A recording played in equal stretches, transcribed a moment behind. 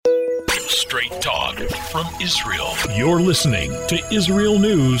Straight talk from Israel. You're listening to Israel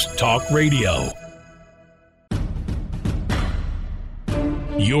News Talk Radio.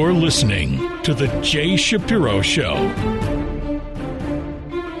 You're listening to The Jay Shapiro Show.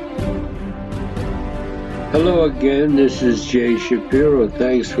 Hello again, this is Jay Shapiro.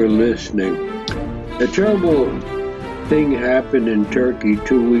 Thanks for listening. A terrible thing happened in Turkey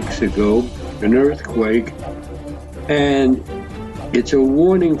 2 weeks ago, an earthquake, and it's a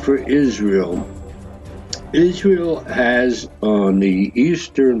warning for Israel. Israel has, on the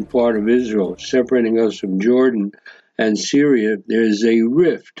eastern part of Israel, separating us from Jordan and Syria, there's a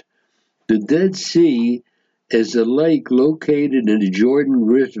rift. The Dead Sea is a lake located in the Jordan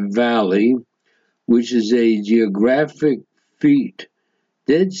Rift Valley, which is a geographic feat.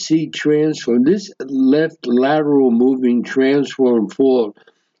 Dead Sea transform, this left lateral moving transform fault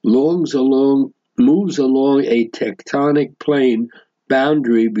moves along a tectonic plane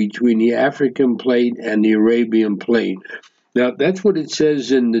boundary between the African plate and the Arabian plate. Now, that's what it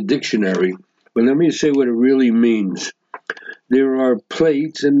says in the dictionary, but let me say what it really means. There are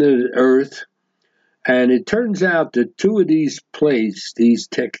plates in the earth, and it turns out that two of these plates, these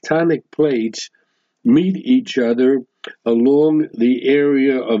tectonic plates, meet each other along the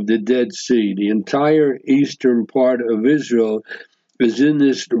area of the Dead Sea. The entire eastern part of Israel is in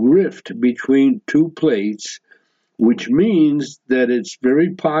this rift between two plates, which means that it's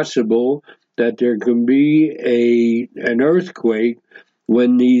very possible that there can be an earthquake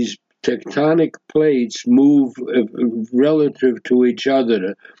when these tectonic plates move relative to each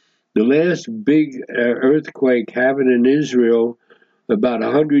other. The last big earthquake happened in Israel about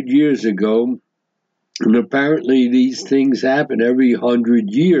 100 years ago, and apparently these things happen every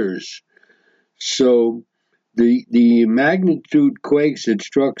 100 years. So the magnitude quakes that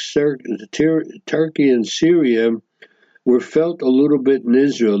struck Turkey and Syria were felt a little bit in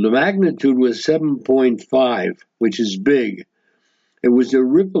Israel. The magnitude was 7.5, which is big. It was a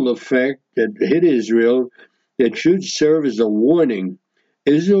ripple effect that hit Israel that should serve as a warning.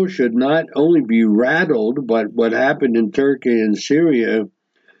 Israel should not only be rattled by what happened in Turkey and Syria,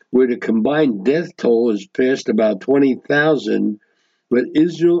 where the combined death toll has passed about 20,000, but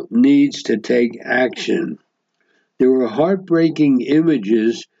Israel needs to take action. There were heartbreaking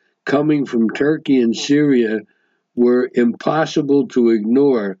images coming from Turkey and Syria were impossible to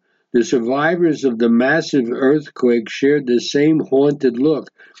ignore. The survivors of the massive earthquake shared the same haunted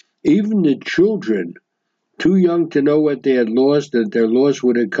look. Even the children, too young to know what they had lost, that their loss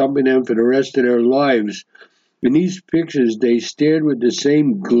would accompany them for the rest of their lives. In these pictures, they stared with the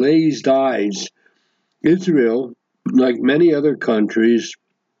same glazed eyes. Israel, like many other countries,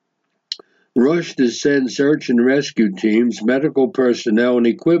 rushed to send search and rescue teams, medical personnel, and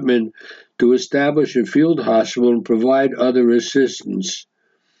equipment to establish a field hospital and provide other assistance.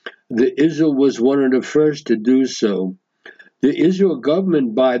 Israel was one of the first to do so. The Israel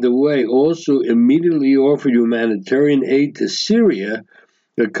government, by the way, also immediately offered humanitarian aid to Syria,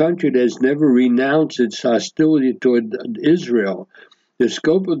 a country that has never renounced its hostility toward Israel. The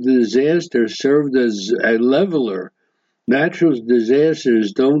scope of the disaster served as a leveler. Natural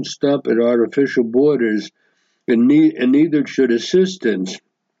disasters don't stop at artificial borders, and neither should assistance.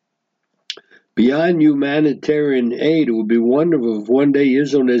 Beyond humanitarian aid, it would be wonderful if one day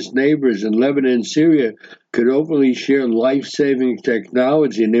Israel and its neighbors in Lebanon and Syria could openly share life-saving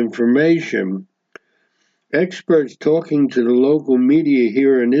technology and information. Experts talking to the local media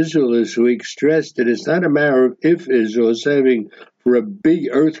here in Israel this week stressed that it's not a matter of if Israel is having for a big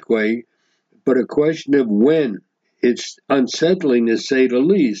earthquake, but a question of when. It's unsettling, to say the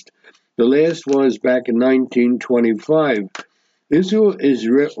least. The last one was back in 1925. Israel is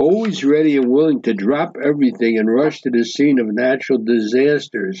always ready and willing to drop everything and rush to the scene of natural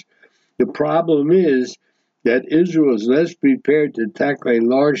disasters. The problem is that Israel is less prepared to tackle a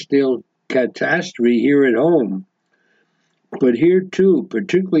large-scale catastrophe here at home. But here too,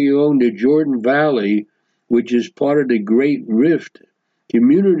 particularly along the Jordan Valley, which is part of the Great Rift,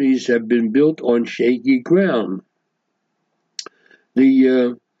 communities have been built on shaky ground.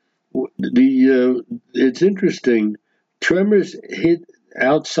 It's interesting. Tremors hit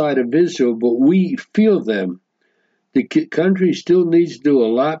outside of Israel, but we feel them. The country still needs to do a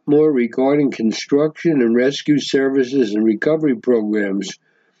lot more regarding construction and rescue services and recovery programs.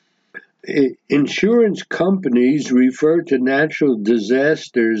 Insurance companies refer to natural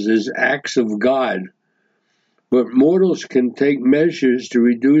disasters as acts of God, but mortals can take measures to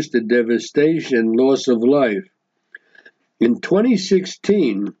reduce the devastation and loss of life. In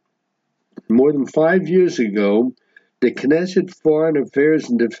 2016, more than 5 years ago, the Knesset Foreign Affairs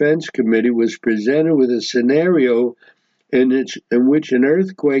and Defense Committee was presented with a scenario in which an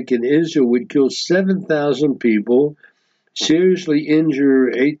earthquake in Israel would kill 7,000 people, seriously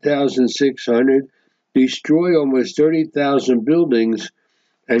injure 8,600, destroy almost 30,000 buildings,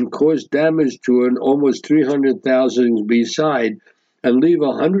 and cause damage to an almost 300,000 beside, and leave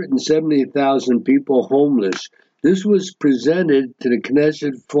 170,000 people homeless. This was presented to the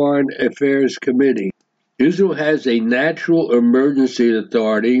Knesset Foreign Affairs Committee. Israel has a natural emergency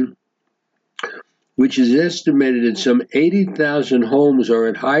authority, which is estimated that some 80,000 homes are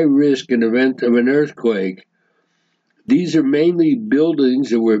at high risk in event of an earthquake. These are mainly buildings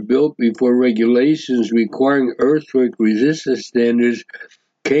that were built before regulations requiring earthquake resistance standards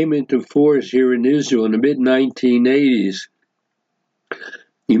came into force here in Israel in the mid-1980s.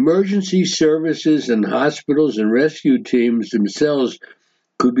 Emergency services and hospitals and rescue teams themselves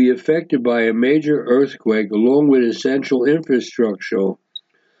could be affected by a major earthquake along with essential infrastructure.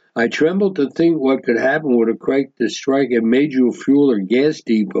 I tremble to think what could happen with a quake to strike a major fuel or gas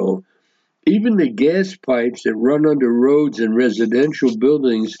depot. Even the gas pipes that run under roads and residential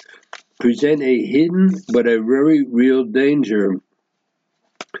buildings present a hidden but a very real danger.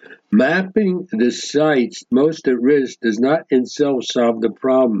 Mapping the sites most at risk does not in itself solve the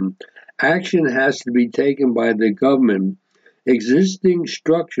problem. Action has to be taken by the government. Existing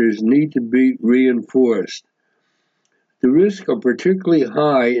structures need to be reinforced. The risks are particularly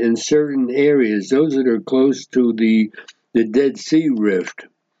high in certain areas, those that are close to the Dead Sea Rift.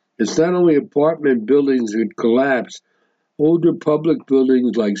 It's not only apartment buildings that collapse. Older public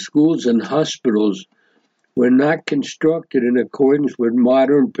buildings like schools and hospitals were not constructed in accordance with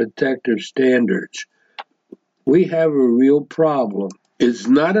modern protective standards. We have a real problem. It's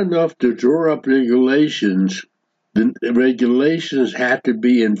not enough to draw up regulations. The regulations have to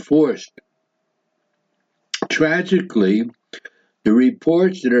be enforced. Tragically, the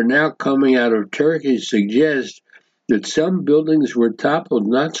reports that are now coming out of Turkey suggest that some buildings were toppled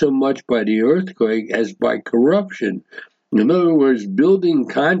not so much by the earthquake as by corruption. In other words, building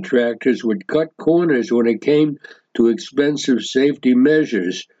contractors would cut corners when it came to expensive safety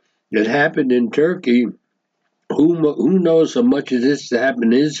measures. It happened in Turkey. Who knows how much of this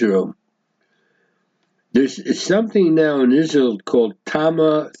happened in Israel? There's something now in Israel called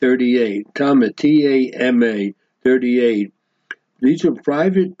Tama 38, Tama, T-A-M-A 38. These are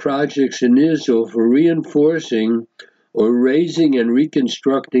private projects in Israel for reinforcing or raising and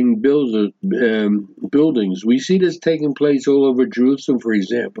reconstructing buildings. We see this taking place all over Jerusalem, for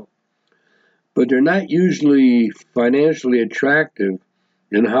example. But they're not usually financially attractive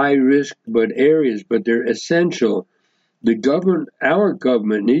in high-risk areas, but they're essential. Our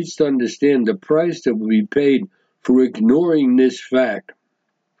government needs to understand the price that will be paid for ignoring this fact.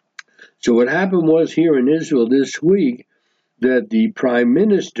 So what happened was here in Israel this week that the Prime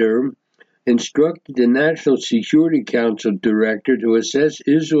Minister instructed the National Security Council director to assess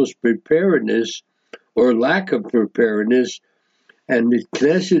Israel's preparedness or lack of preparedness, and the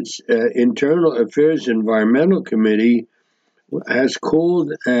Knesset's Internal Affairs Environmental Committee has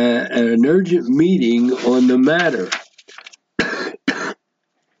called an urgent meeting on the matter.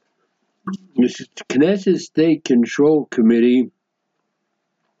 The Knesset State Control Committee,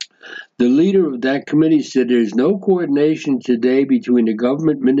 the leader of that committee said there is no coordination today between the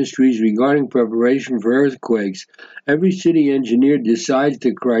government ministries regarding preparation for earthquakes. Every city engineer decides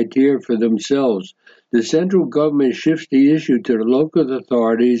the criteria for themselves. The central government shifts the issue to the local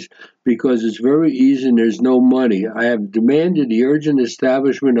authorities because it's very easy and there's no money. I have demanded the urgent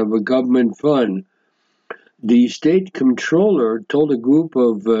establishment of a government fund. The state controller told a group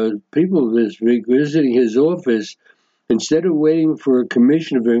of people this week visiting his office, instead of waiting for a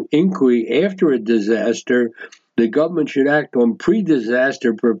commission of inquiry after a disaster, the government should act on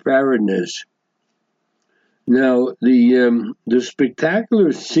pre-disaster preparedness. Now, the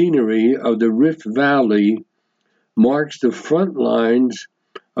spectacular scenery of the Rift Valley marks the front lines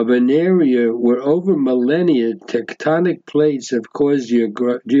of an area where over millennia tectonic plates have caused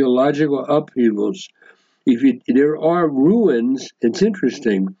geological upheavals. There are ruins, it's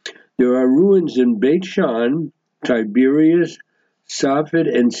interesting, there are ruins in Beit Shan, Tiberias, Safed,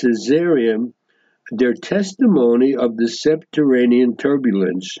 and Caesarea. They're testimony of the subterranean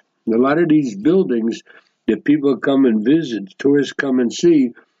turbulence. A lot of these buildings that people come and visit, tourists come and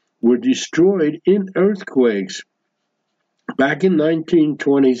see, were destroyed in earthquakes. Back in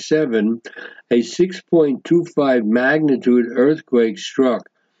 1927, a 6.25 magnitude earthquake struck.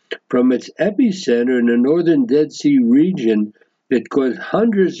 From its epicenter in the northern Dead Sea region, it caused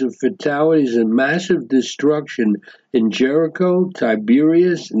hundreds of fatalities and massive destruction in Jericho,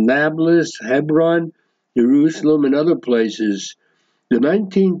 Tiberias, Nablus, Hebron, Jerusalem, and other places. The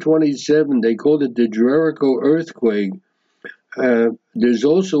 1927, they called it the Jericho earthquake, There's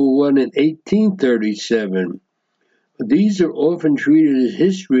also one in 1837. These are often treated as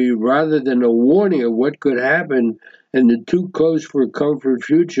history rather than a warning of what could happen in the too close for comfort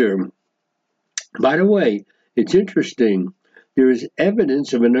future. By the way, it's interesting. There is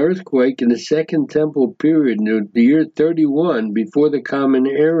evidence of an earthquake in the Second Temple period in the year 31 before the Common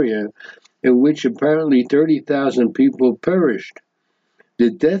Era, in which apparently 30,000 people perished. The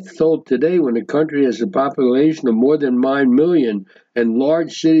death toll today, when the country has a population of more than 9 million and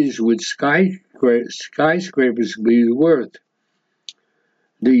large cities with skyscrapers, be worth.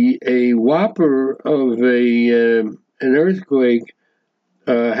 A whopper of an earthquake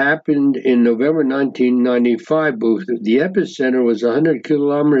happened in November 1995. The epicenter was 100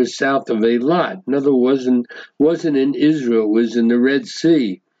 kilometers south of Eilat. In other words, wasn't in Israel; it was in the Red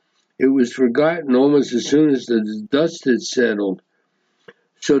Sea. It was forgotten almost as soon as the dust had settled.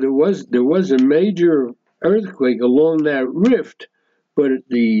 So there was a major earthquake along that rift, but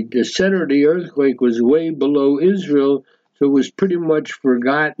the center of the earthquake was way below Israel, so it was pretty much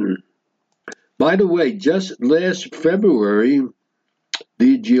forgotten. By the way, just last February,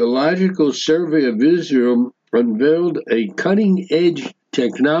 the Geological Survey of Israel unveiled a cutting-edge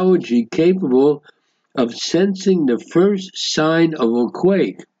technology capable of sensing the first sign of a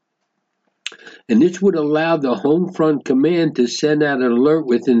quake. And this would allow the Home Front Command to send out an alert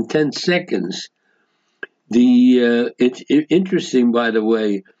within 10 seconds. It's interesting, by the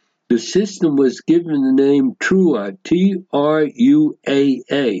way. The system was given the name TRUA, T-R-U-A-A.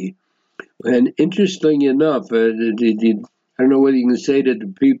 And interestingly enough, I don't know whether you can say that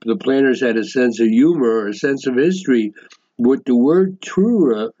the planners had a sense of humor or a sense of history, but the word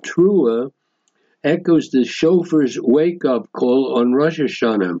TRUA echoes the chauffeur's wake-up call on Rosh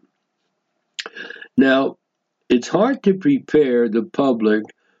Hashanah. Now, it's hard to prepare the public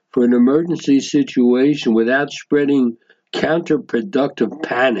for an emergency situation without spreading counterproductive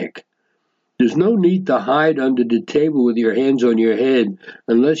panic. There's no need to hide under the table with your hands on your head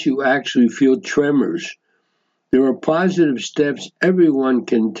unless you actually feel tremors. There are positive steps everyone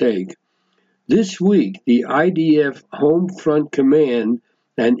can take. This week, the IDF Home Front Command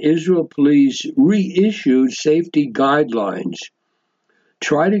and Israel Police reissued safety guidelines.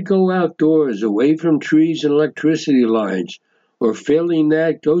 Try to go outdoors, away from trees and electricity lines, or failing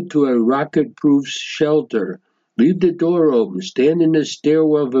that, go to a rocket-proof shelter. Leave the door open, stand in the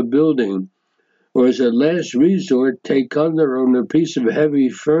stairwell of a building, or as a last resort, take under on a piece of heavy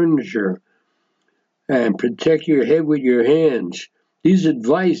furniture and protect your head with your hands. These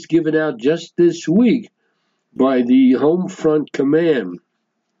advice given out just this week by the Home Front Command.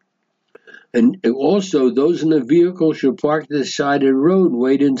 And also, those in the vehicle should park at the side of the road and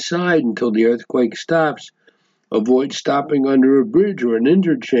wait inside until the earthquake stops. Avoid stopping under a bridge or an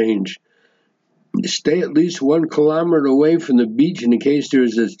interchange. Stay at least 1 kilometer away from the beach in case there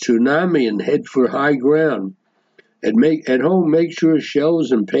is a tsunami and head for high ground. At home, make sure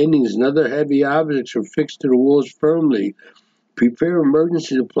shelves and paintings and other heavy objects are fixed to the walls firmly. Prepare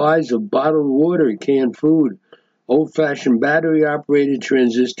emergency supplies of bottled water, canned food, old-fashioned battery-operated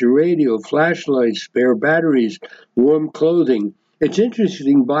transistor radio, flashlights, spare batteries, warm clothing. It's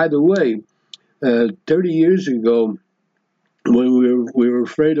interesting, by the way, 30 years ago, when we were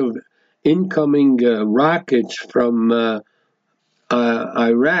afraid of incoming rockets from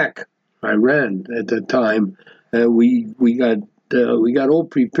Iran at the time, we got all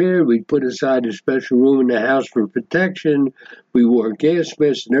prepared. We put aside a special room in the house for protection. We wore gas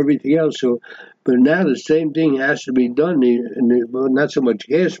masks and everything else. So, but now the same thing has to be done. Well, not so much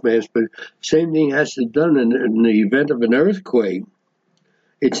gas masks, but same thing has to be done in the event of an earthquake.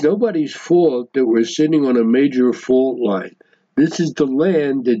 It's nobody's fault that we're sitting on a major fault line. This is the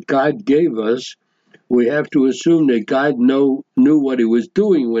land that God gave us. We have to assume that God knew what he was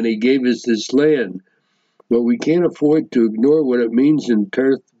doing when he gave us this land. But we can't afford to ignore what it means in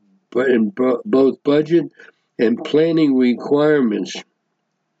both budget and planning requirements.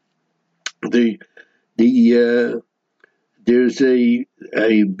 There's a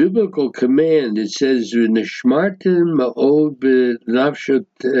biblical command that says, "Nishmartem ma'od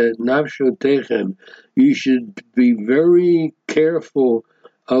b'nafshotechem." You should be very careful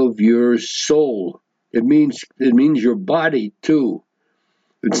of your soul. It means your body too.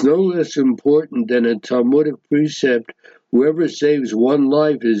 It's no less important than a Talmudic precept. Whoever saves one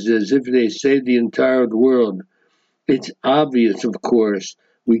life is as if they saved the entire world. It's obvious, of course.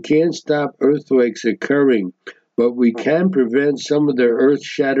 We can't stop earthquakes occurring, but we can prevent some of their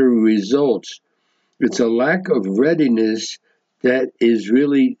earth-shattering results. It's a lack of readiness that is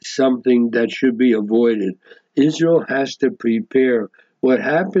really something that should be avoided. Israel has to prepare. What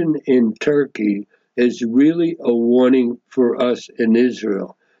happened in Turkey is really a warning for us in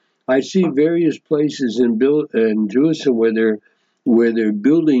Israel. I see various places in Jerusalem where they're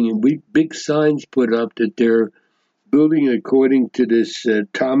building big signs put up that they're building according to this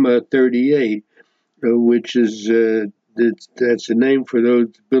Tama 38, which is that's a name for those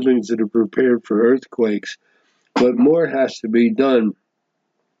buildings that are prepared for earthquakes. But more has to be done.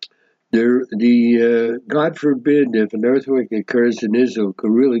 God forbid if an earthquake occurs in Israel,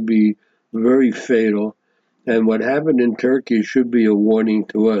 could really be very fatal. And what happened in Turkey should be a warning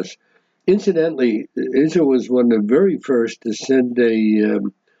to us. Incidentally, Israel was one of the very first to send a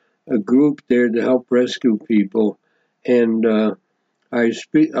group there to help rescue people. And I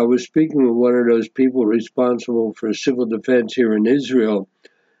was speaking with one of those people responsible for civil defense here in Israel,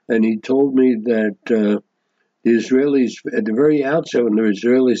 and he told me that the Israelis, at the very outset, when the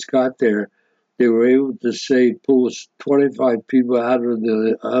Israelis got there, they were able to pull 25 people out of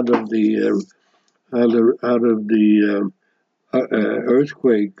the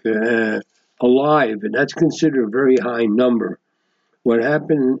earthquake alive, and that's considered a very high number. What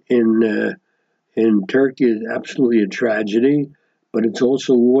happened in Turkey is absolutely a tragedy, but it's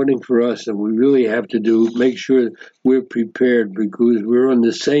also a warning for us that we really have to make sure we're prepared, because we're on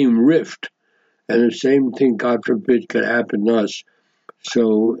the same rift, and the same thing, God forbid, could happen to us.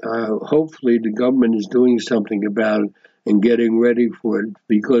 So hopefully the government is doing something about it and getting ready for it,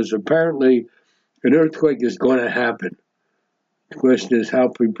 because apparently an earthquake is going to happen. The question is, how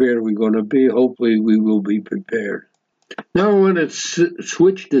prepared are we going to be? Hopefully we will be prepared. Now I want to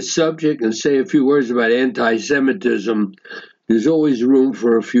switch the subject and say a few words about anti-Semitism. There's always room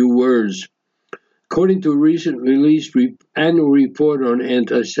for a few words. According to a recent released annual report on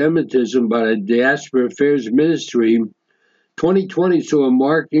anti-Semitism by the Diaspora Affairs Ministry, 2020 saw a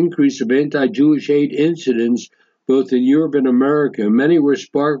marked increase of anti-Jewish hate incidents both in Europe and America. Many were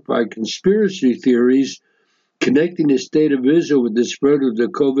sparked by conspiracy theories connecting the state of Israel with the spread of the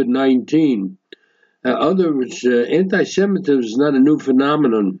COVID-19. Anti-Semitism is not a new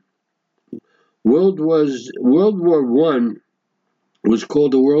phenomenon. World War I was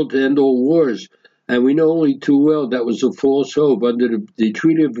called the world to end all wars, and we know only too well that was a false hope. Under the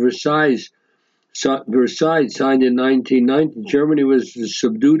Treaty of Versailles signed in 1990, Germany was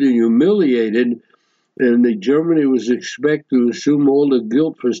subdued and humiliated, and Germany was expected to assume all the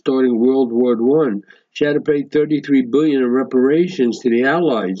guilt for starting World War I. She had to pay $33 billion in reparations to the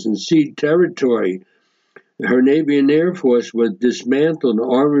Allies and cede territory. Her Navy and Air Force was dismantled, and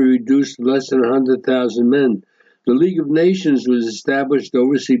the Army reduced to less than 100,000 men. The League of Nations was established to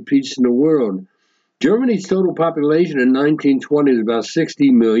oversee peace in the world. Germany's total population in 1920 was about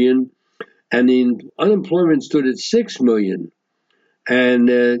 60 million, and the unemployment stood at 6 million. And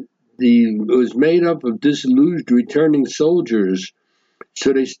it was made up of disillusioned returning soldiers.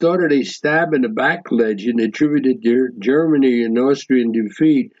 So they started a stab in the back legend, attributed Germany and Austrian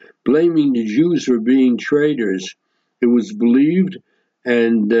defeat, blaming the Jews for being traitors. It was believed,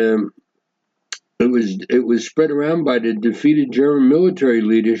 and it was spread around by the defeated German military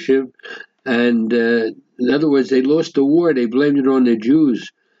leadership. And in other words, they lost the war. They blamed it on the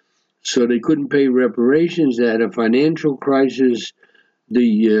Jews. So they couldn't pay reparations. They had a financial crisis.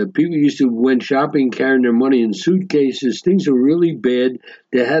 The people went shopping carrying their money in suitcases. Things were really bad.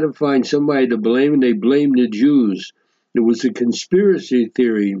 They had to find somebody to blame, and they blamed the Jews. It was a conspiracy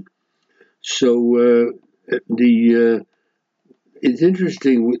theory. So it's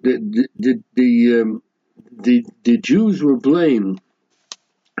interesting. The Jews were blamed.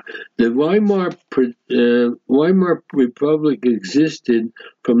 The Weimar Republic existed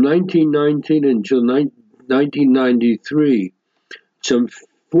from 1919 until 1993. Some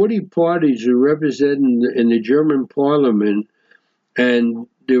 40 parties are represented in the German parliament, and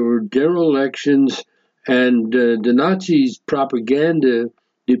there were general elections, and the Nazis' propaganda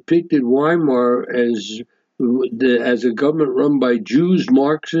depicted Weimar as a government run by Jews,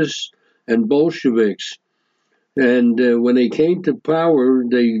 Marxists, and Bolsheviks. And when they came to power,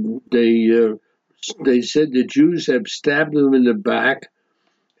 they said the Jews have stabbed them in the back,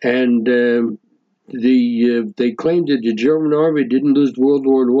 and they claimed that the German army didn't lose World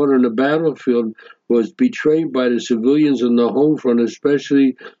War I on the battlefield, was betrayed by the civilians on the home front,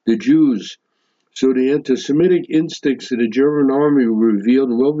 especially the Jews. So the anti-Semitic instincts of the German army were revealed,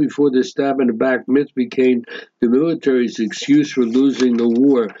 and well before the stab in the back myth became the military's excuse for losing the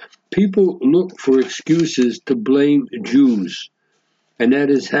war. People look for excuses to blame Jews, and that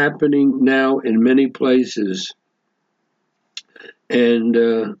is happening now in many places. And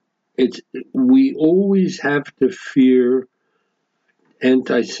we always have to fear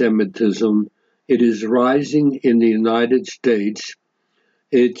anti-Semitism. It is rising in the United States.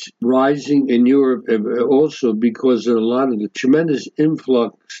 It's rising in Europe also because of a lot of the tremendous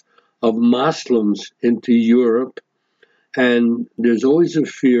influx of Muslims into Europe. And there's always a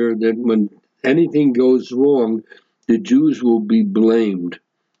fear that when anything goes wrong, the Jews will be blamed.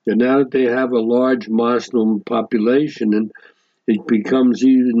 And now that they have a large Muslim population, and it becomes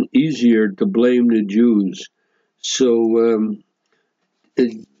even easier to blame the Jews. So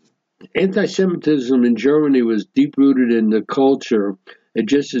anti-Semitism in Germany was deep-rooted in the culture. It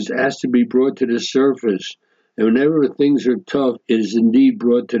just has to be brought to the surface. And whenever things are tough, it is indeed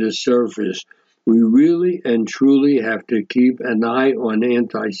brought to the surface. We really and truly have to keep an eye on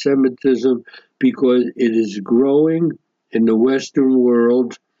anti-Semitism because it is growing in the Western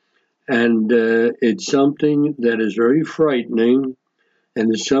world, and it's something that is very frightening,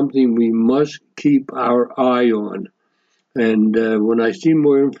 and it's something we must keep our eye on. And when I see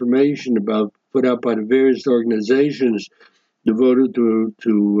more information put out by the various organizations devoted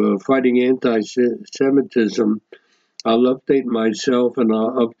to fighting anti-Semitism, I'll update myself and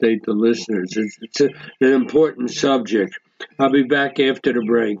I'll update the listeners. It's an important subject. I'll be back after the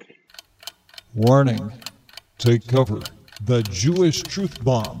break. Warning. Take cover. The Jewish Truth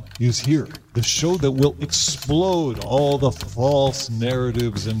Bomb is here. The show that will explode all the false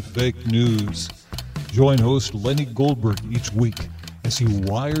narratives and fake news. Join host Lenny Goldberg each week as he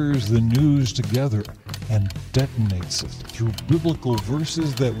wires the news together and detonates it through biblical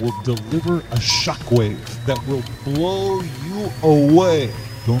verses that will deliver a shockwave that will blow you away.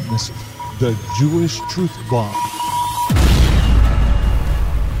 Don't miss it. The Jewish Truth Bomb.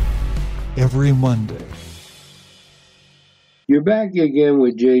 Every Monday. You're back again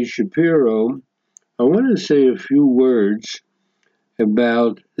with Jay Shapiro. I want to say a few words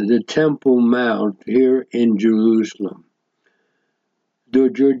about the Temple Mount here in Jerusalem. The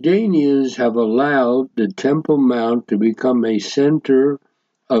Jordanians have allowed the Temple Mount to become a center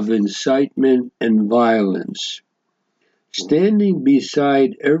of incitement and violence. Standing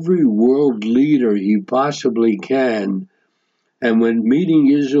beside every world leader he possibly can, and when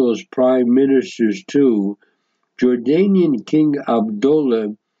meeting Israel's prime ministers too, Jordanian King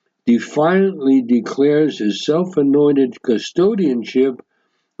Abdullah defiantly declares his self-anointed custodianship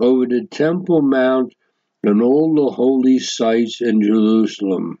over the Temple Mount and all the holy sites in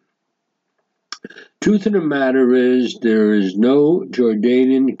Jerusalem. Truth of the matter is, there is no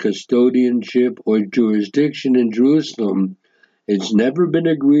Jordanian custodianship or jurisdiction in Jerusalem. It's never been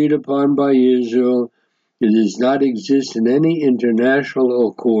agreed upon by Israel. It does not exist in any international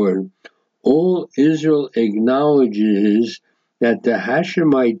accord. All Israel acknowledges that the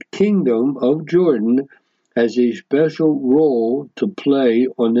Hashemite kingdom of Jordan has a special role to play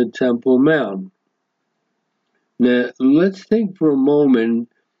on the Temple Mount. Now, let's think for a moment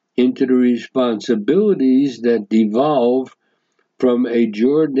into the responsibilities that devolve from a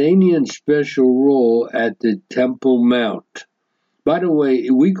Jordanian special role at the Temple Mount. By the way,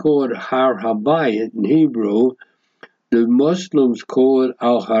 we call it Har Habayit in Hebrew. The Muslims call it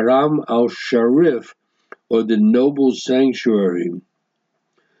Al-Haram al-Sharif, or the Noble Sanctuary.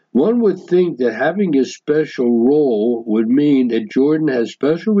 One would think that having a special role would mean that Jordan has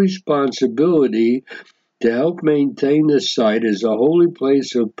special responsibility to help maintain the site as a holy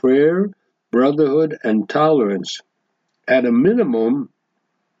place of prayer, brotherhood, and tolerance. At a minimum,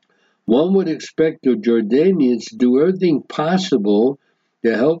 one would expect the Jordanians to do everything possible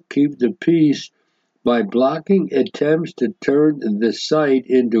to help keep the peace by blocking attempts to turn the site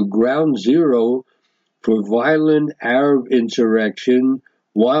into ground zero for violent Arab insurrection,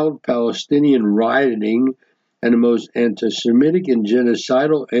 wild Palestinian rioting, and the most anti-Semitic and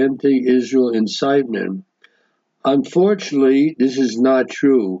genocidal anti-Israel incitement. Unfortunately, this is not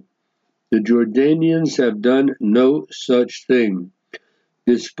true. The Jordanians have done no such thing.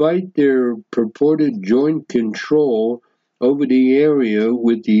 Despite their purported joint control over the area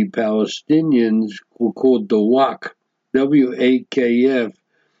with the Palestinians called the WAKF, W-A-K-F,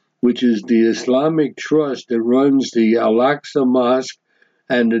 which is the Islamic trust that runs the Al-Aqsa Mosque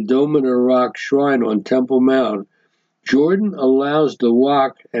and the Dome of the Rock Shrine on Temple Mount, Jordan allows the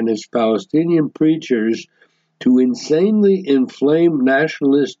WAKF and its Palestinian preachers to insanely inflame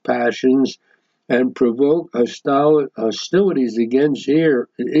nationalist passions and provoke hostilities against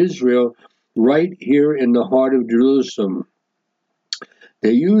Israel right here in the heart of Jerusalem.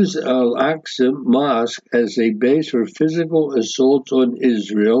 They use Al-Aqsa Mosque as a base for physical assaults on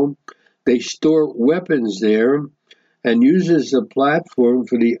Israel. They store weapons there and use it as a platform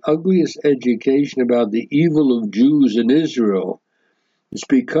for the ugliest education about the evil of Jews in Israel. It's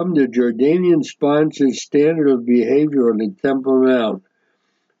become the Jordanian-sponsored standard of behavior on the Temple Mount.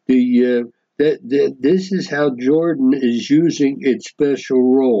 The This is how Jordan is using its special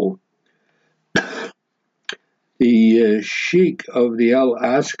role. The Sheikh of the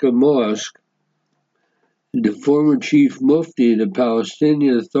Al-Aqsa Mosque, the former chief mufti of the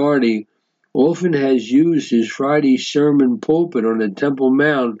Palestinian Authority, often has used his Friday sermon pulpit on the Temple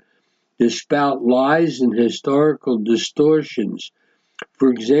Mount to spout lies and historical distortions. For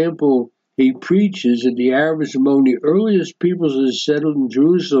example, he preaches that the Arabs among the earliest peoples that settled in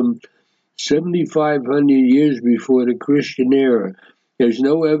Jerusalem 7,500 years before the Christian era. There's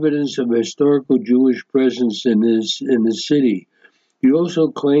no evidence of a historical Jewish presence in the city. He also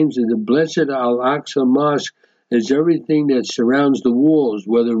claims that the blessed Al-Aqsa Mosque is everything that surrounds the walls,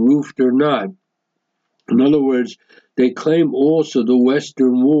 whether roofed or not. In other words, they claim also the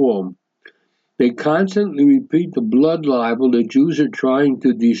Western Wall. They constantly repeat the blood libel that Jews are trying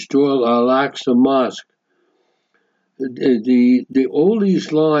to destroy Al-Aqsa Mosque. All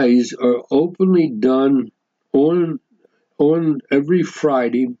these lies are openly done on every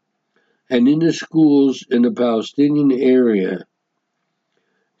Friday and in the schools in the Palestinian area.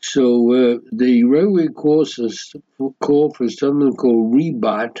 So the railway call for something called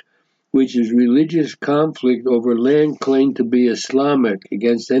Ribat, which is religious conflict over land claimed to be Islamic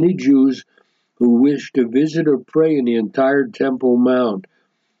against any Jews who wish to visit or pray in the entire Temple Mount.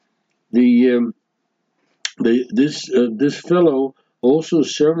 This fellow also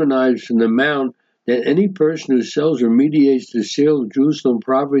sermonized from the Mount that any person who sells or mediates the sale of Jerusalem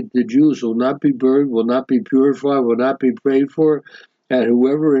property to Jews will not be buried, will not be purified, will not be prayed for, and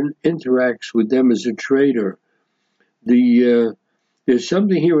whoever interacts with them is a traitor. There's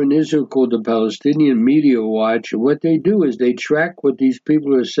something here in Israel called the Palestinian Media Watch, and what they do is they track what these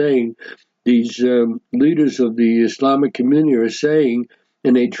people are saying, these leaders of the Islamic community are saying,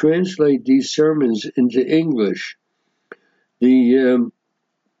 and they translate these sermons into English. And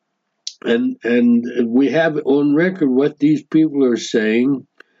we have on record what these people are saying,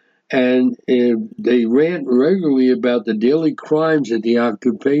 and they rant regularly about the daily crimes that the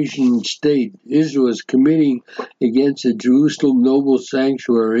occupation state Israel is committing against the Jerusalem Noble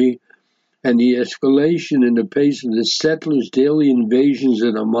Sanctuary, and the escalation in the pace of the settlers' daily invasions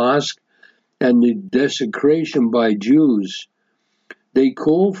of the mosque and the desecration by Jews. They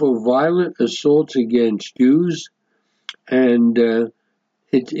call for violent assaults against Jews, and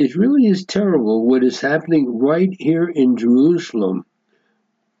it really is terrible what is happening right here in Jerusalem.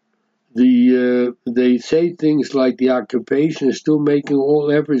 They say things like the occupation is still making all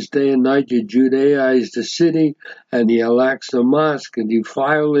efforts day and night to Judaize the city and the Al-Aqsa Mosque and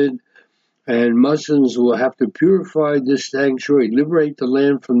defile it, and Muslims will have to purify this sanctuary, liberate the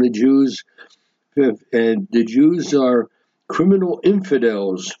land from the Jews, and the Jews are criminal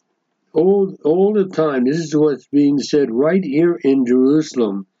infidels all the time. This is what's being said right here in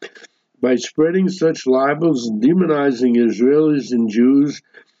Jerusalem. By spreading such libels and demonizing Israelis and Jews,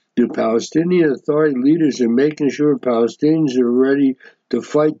 the Palestinian Authority leaders are making sure Palestinians are ready to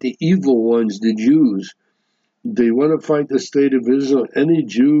fight the evil ones, the Jews. They want to fight the state of Israel, any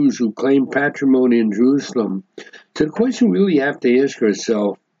Jews who claim patrimony in Jerusalem. So the question we really have to ask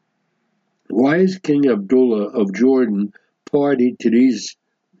ourselves, why is King Abdullah of Jordan party to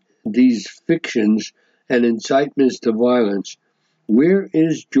these fictions and incitements to violence? Where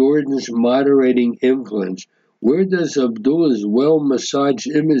is Jordan's moderating influence? Where does Abdullah's well-massaged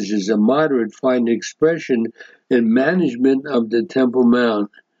image as a moderate find expression in management of the Temple Mount?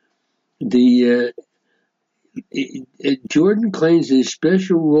 Jordan claims a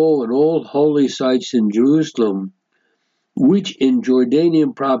special role in all holy sites in Jerusalem, which in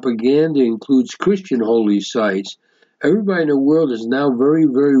Jordanian propaganda includes Christian holy sites. Everybody in the world is now very,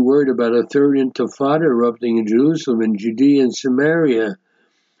 very worried about a third intifada erupting in Jerusalem and Judea and Samaria,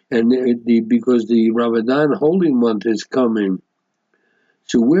 and because the Ramadan holy month is coming.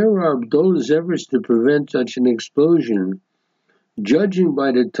 So where are Abdullah's efforts to prevent such an explosion? Judging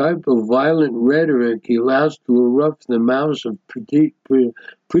by the type of violent rhetoric he allows to erupt from the mouths of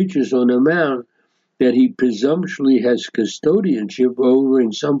preachers on the Mount, that he presumptuously has custodianship over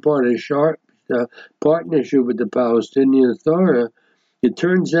in some part of partnership with the Palestinian Authority, it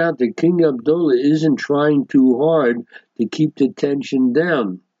turns out that King Abdullah isn't trying too hard to keep the tension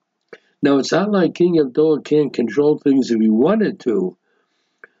down. Now, it's not like King Abdullah can't control things if he wanted to.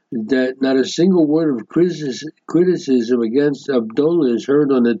 That not a single word of criticism against Abdullah is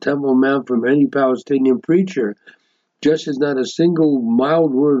heard on the Temple Mount from any Palestinian preacher, just as not a single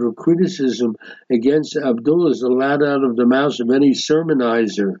mild word of criticism against Abdullah is allowed out of the mouths of any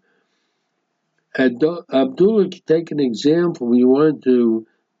sermonizer. Abdullah could take an example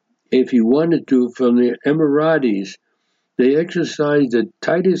if he wanted to, from the Emiratis. They exercise the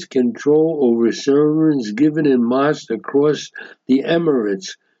tightest control over sermons given in mosques across the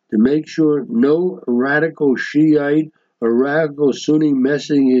Emirates to make sure no radical Shiite or radical Sunni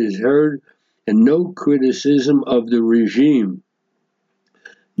messaging is heard and no criticism of the regime.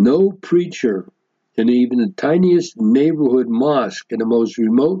 No preacher in even the tiniest neighborhood mosque in the most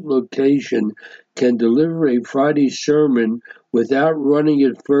remote location can deliver a Friday sermon without running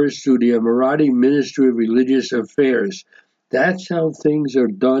it first through the Emirati Ministry of Religious Affairs. That's how things are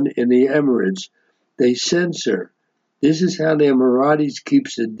done in the Emirates. They censor. This is how the Emiratis keep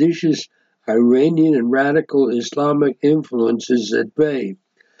seditious Iranian and radical Islamic influences at bay.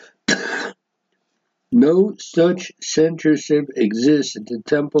 No such censorship exists at the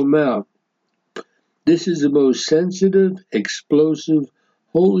Temple Mount. This is the most sensitive, explosive,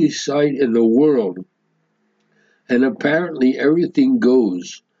 holy site in the world. And apparently everything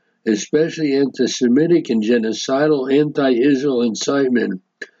goes, especially anti-Semitic and genocidal anti-Israel incitement,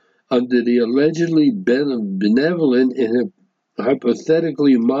 under the allegedly benevolent and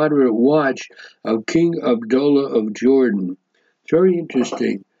hypothetically moderate watch of King Abdullah of Jordan. It's very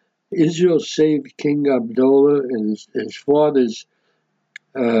interesting. Israel saved King Abdullah and his father's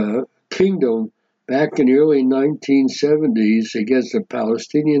kingdom back in the early 1970s against the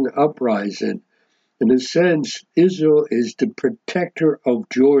Palestinian uprising. In a sense, Israel is the protector of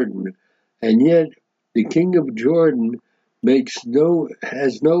Jordan, and yet the king of Jordan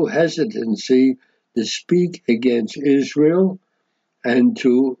has no hesitancy to speak against Israel and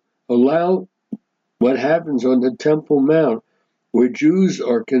to allow what happens on the Temple Mount, where Jews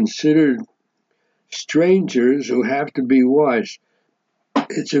are considered strangers who have to be watched.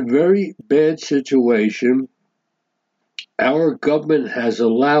 It's a very bad situation. Our government has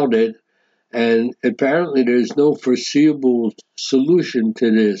allowed it, and apparently there's no foreseeable solution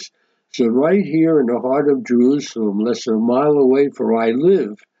to this. So right here in the heart of Jerusalem, less than a mile away from where I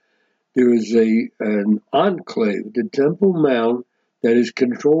live, there is an enclave, the Temple Mount, that is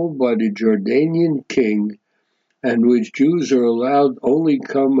controlled by the Jordanian king, and which Jews are allowed only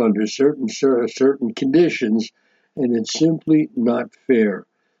come under certain conditions, and it's simply not fair.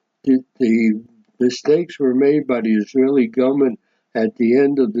 The mistakes were made by the Israeli government at the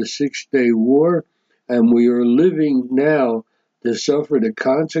end of the Six-Day War, and we are living now to suffer the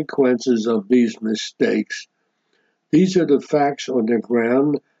consequences of these mistakes. These are the facts on the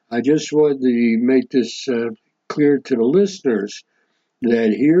ground. I just wanted to make this clear to the listeners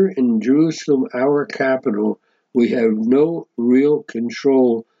that here in Jerusalem, our capital, we have no real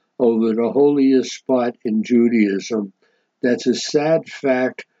control over the holiest spot in Judaism. That's a sad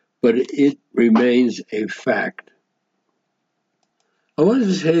fact, but it remains a fact. I want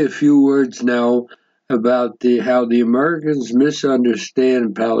to say a few words now about how the Americans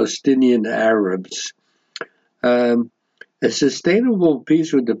misunderstand Palestinian Arabs. A sustainable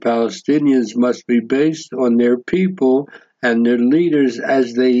peace with the Palestinians must be based on their people and their leaders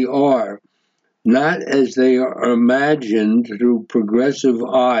as they are, not as they are imagined through progressive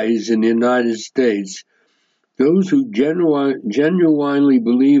eyes in the United States. Those who genuinely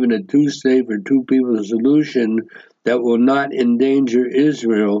believe in a two-state or two-people solution that will not endanger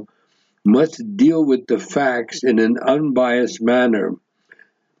Israel must deal with the facts in an unbiased manner.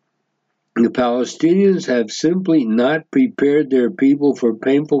 The Palestinians have simply not prepared their people for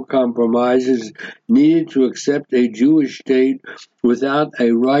painful compromises needed to accept a Jewish state without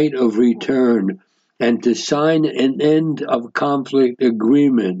a right of return and to sign an end of conflict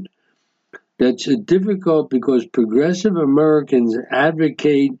agreement. That's difficult because progressive Americans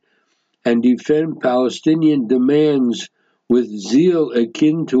advocate and defend Palestinian demands with zeal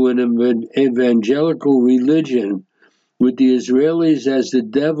akin to an evangelical religion, with the Israelis as the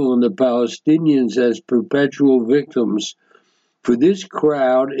devil and the Palestinians as perpetual victims. For this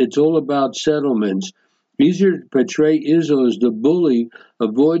crowd, it's all about settlements. Easier to portray Israel as the bully,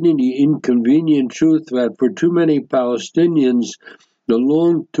 avoiding the inconvenient truth that for too many Palestinians, the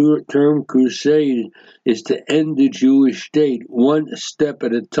long-term crusade is to end the Jewish state, one step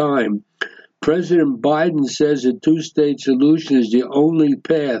at a time. President Biden says a two-state solution is the only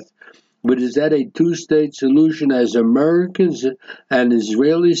path, but is that a two-state solution as Americans and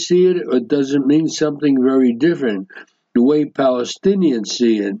Israelis see it, or does it mean something very different, the way Palestinians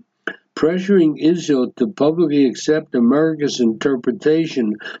see it? Pressuring Israel to publicly accept America's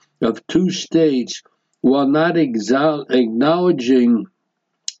interpretation of two states while not acknowledging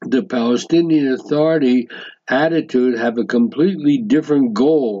the Palestinian Authority attitude have a completely different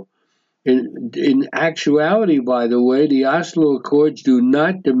goal. In actuality, by the way, the Oslo Accords do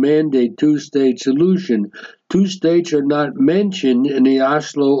not demand a two-state solution. Two states are not mentioned in the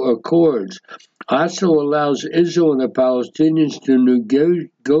Oslo Accords. Oslo allows Israel and the Palestinians to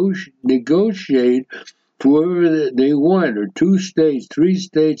negotiate for whatever they want, or 2 states, 3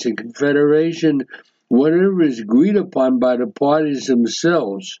 states, a confederation, whatever is agreed upon by the parties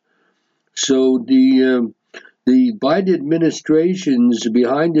themselves. So the Biden administration's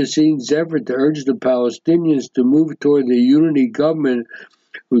behind-the-scenes effort to urge the Palestinians to move toward the unity government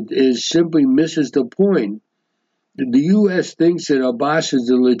simply misses the point. The U.S. thinks that Abbas is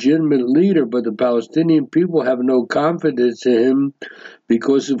the legitimate leader, but the Palestinian people have no confidence in him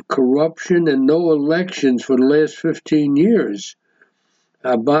because of corruption and no elections for the last 15 years.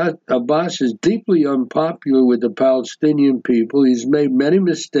 Abbas is deeply unpopular with the Palestinian people. He's made many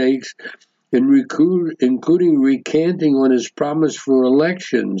mistakes, including recanting on his promise for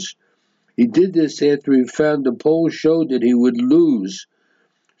elections. He did this after he found the polls showed that he would lose.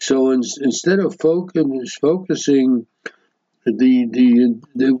 So instead of focusing,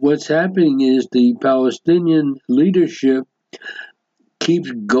 what's happening is the Palestinian leadership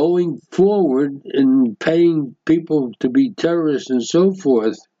keeps going forward and paying people to be terrorists and so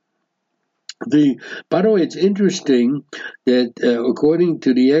forth. By the way, it's interesting that according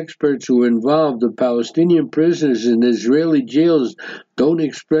to the experts who are involved, the Palestinian prisoners in Israeli jails don't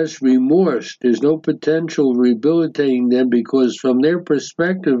express remorse. There's no potential rehabilitating them because from their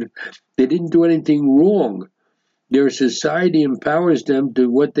perspective, they didn't do anything wrong. Their society empowers them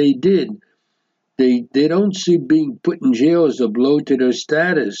to what they did. They don't see being put in jail as a blow to their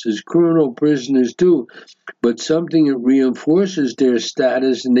status, as criminal prisoners do, but something that reinforces their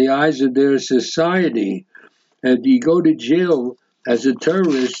status in the eyes of their society. And you go to jail as a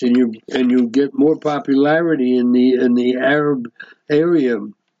terrorist, and you get more popularity in the Arab area.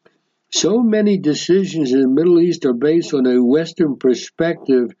 So many decisions in the Middle East are based on a Western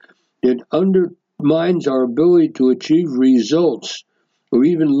perspective that undermines our ability to achieve results or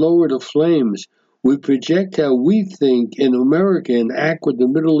even lower the flames. We project how we think in America and act with the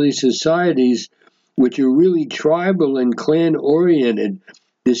Middle East societies, which are really tribal and clan-oriented.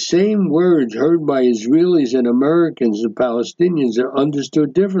 The same words heard by Israelis and Americans and Palestinians are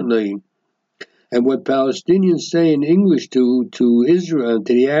understood differently. And what Palestinians say in English to Israel,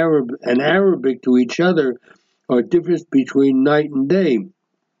 to the Arab, and Arabic to each other, are different between night and day.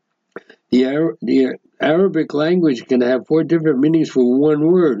 The Arabic language can have 4 different meanings for one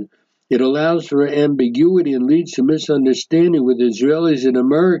word. It allows for ambiguity and leads to misunderstanding with Israelis and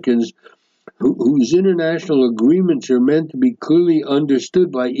Americans whose international agreements are meant to be clearly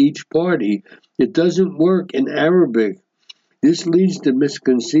understood by each party. It doesn't work in Arabic. This leads to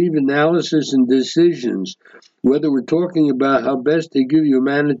misconceived analysis and decisions, whether we're talking about how best to give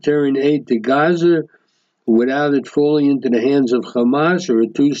humanitarian aid to Gaza without it falling into the hands of Hamas, or a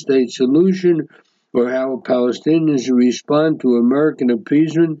 2-state solution, or how Palestinians respond to American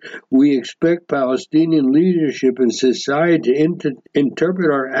appeasement. We expect Palestinian leadership and society to interpret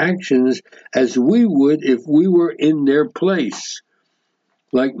our actions as we would if we were in their place.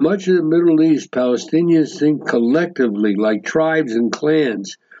 Like much of the Middle East, Palestinians think collectively, like tribes and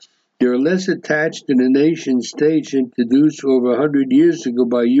clans. They're less attached to the nation states introduced over 100 years ago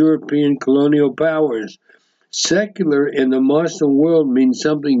by European colonial powers. Secular in the Muslim world means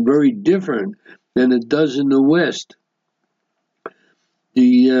something very different than it does in the West.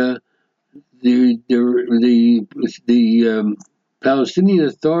 The Palestinian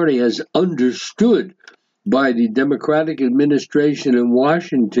Authority has understood by the Democratic administration in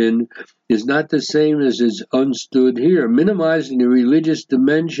Washington is not the same as is understood here. Minimizing the religious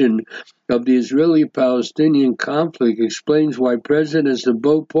dimension of the Israeli-Palestinian conflict explains why presidents of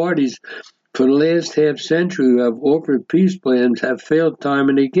both parties for the last half-century who have offered peace plans have failed time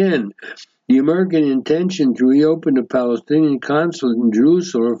and again. The American intention to reopen the Palestinian consulate in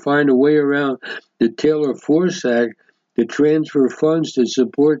Jerusalem or find a way around the Taylor-Force Act to transfer funds to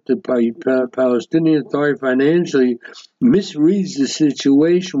support the Palestinian Authority financially misreads the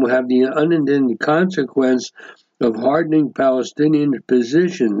situation, will have the unintended consequence of hardening Palestinian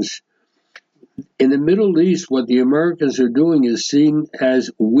positions. In the Middle East, what the Americans are doing is seen as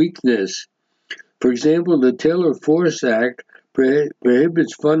weakness. For example, the Taylor-Force Act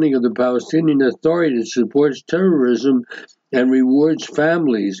prohibits funding of the Palestinian Authority that supports terrorism and rewards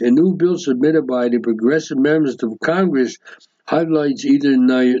families. A new bill submitted by the progressive members of Congress highlights either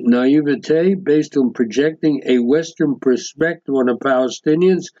naivete based on projecting a Western perspective on the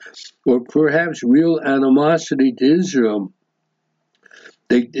Palestinians or perhaps real animosity to Israel.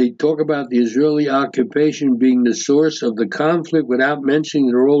 They talk about the Israeli occupation being the source of the conflict without mentioning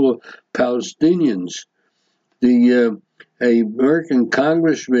the role of Palestinians. A American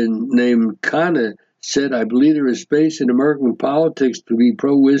congressman named Khanna said, I believe there is space in American politics to be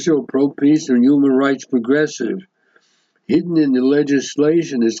pro-Israel, pro-peace, and human rights progressive. Hidden in the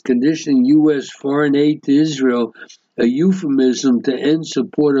legislation is conditioning U.S. foreign aid to Israel, a euphemism to end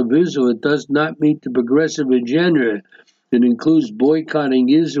support of Israel. It does not meet the progressive agenda. It includes boycotting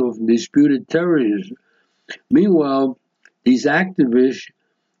Israel from disputed terrorism. Meanwhile, these activists,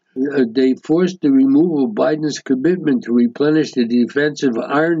 they forced the removal of Biden's commitment to replenish the defensive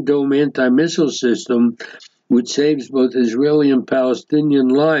Iron Dome anti-missile system, which saves both Israeli and Palestinian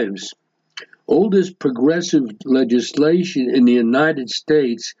lives. Oldest progressive legislation in the United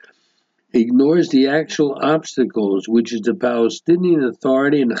States ignores the actual obstacles, which is the Palestinian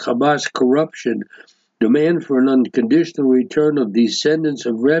Authority and Hamas corruption, demand for an unconditional return of descendants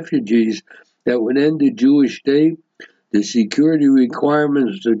of refugees that would end the Jewish state, the security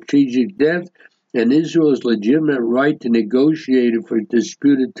requirements of strategic depth, and Israel's legitimate right to negotiate for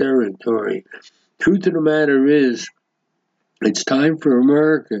disputed territory. Truth of the matter is, it's time for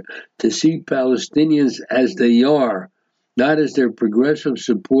America to see Palestinians as they are, not as their progressive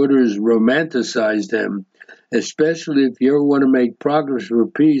supporters romanticize them, especially if you ever want to make progress for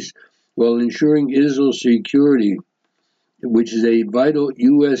peace while ensuring Israel's security, which is a vital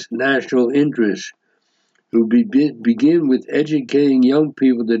U.S. national interest. It will begin with educating young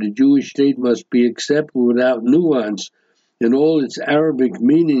people that a Jewish state must be accepted without nuance in all its Arabic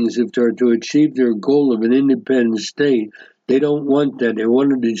meanings if they are to achieve their goal of an independent state. They don't want that. They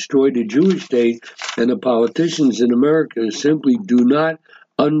want to destroy the Jewish state, and the politicians in America simply do not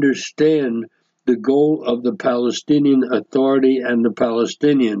understand the goal of the Palestinian Authority and the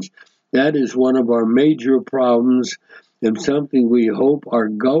Palestinians. That is one of our major problems, and something we hope our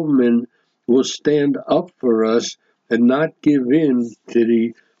government will stand up for us and not give in to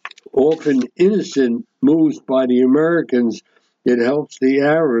the often innocent moves by the Americans that helps the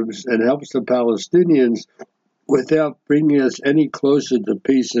Arabs and helps the Palestinians without bringing us any closer to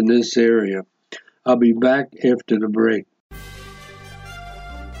peace in this area. I'll be back after the break.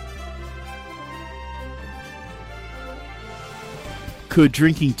 Could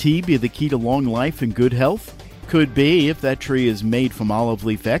drinking tea be the key to long life and good health? Could be if that tree is made from olive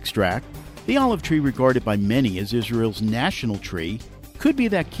leaf extract. The olive tree, regarded by many as Israel's national tree, could be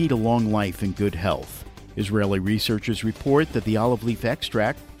that key to long life and good health. Israeli researchers report that the olive leaf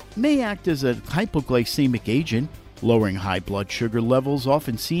extract may act as a hypoglycemic agent, lowering high blood sugar levels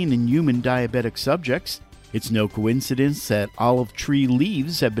often seen in human diabetic subjects. It's no coincidence that olive tree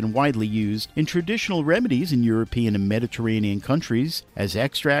leaves have been widely used in traditional remedies in European and Mediterranean countries as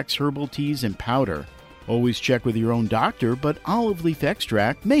extracts, herbal teas, and powder. Always check with your own doctor, but olive leaf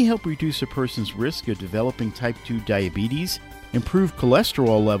extract may help reduce a person's risk of developing type 2 diabetes, improve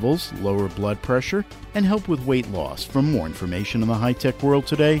cholesterol levels, lower blood pressure, and help with weight loss. For more information on the high-tech world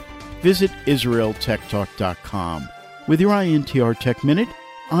today, visit IsraelTechTalk.com. With your INTR Tech Minute,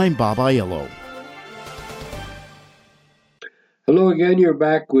 I'm Bob Aiello. Hello again, you're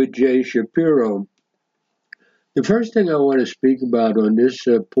back with Jay Shapiro. The first thing I want to speak about on this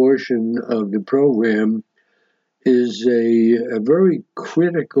portion of the program is a very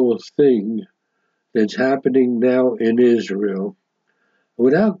critical thing that's happening now in Israel.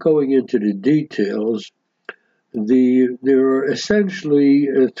 Without going into the details, there are essentially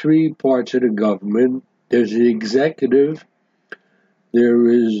three parts of the government. There's the executive, there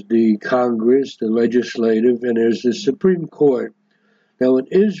is the Congress, the legislative, and there's the Supreme Court. Now in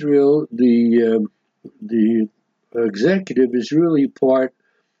Israel, the executive is really part,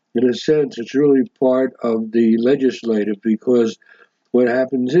 in a sense, it's really part of the legislative, because what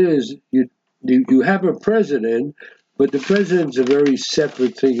happens is you have a president, but the president's a very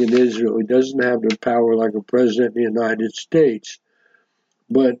separate thing in Israel. He doesn't have the power like a president in the United States.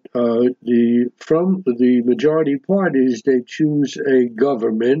 But from the majority parties, they choose a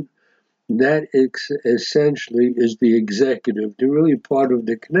government that essentially is the executive. They're really part of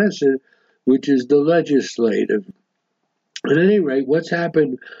the Knesset, which is the legislative. At any rate, what's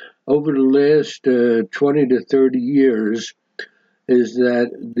happened over the last 20 to 30 years is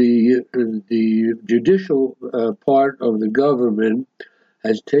that the judicial part of the government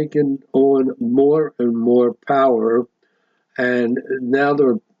has taken on more and more power, and now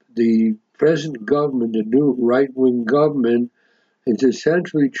the present government, the new right-wing government, is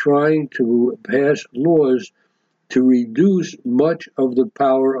essentially trying to pass laws to reduce much of the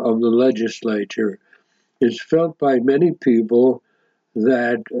power of the legislature. It's felt by many people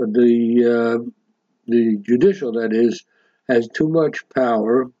that the judicial, that is, has too much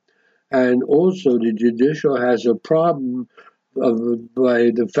power, and also the judicial has a problem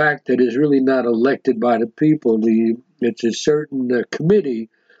by the fact that it's really not elected by the people. It's a certain committee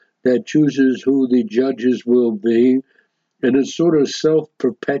that chooses who the judges will be, and it's sort of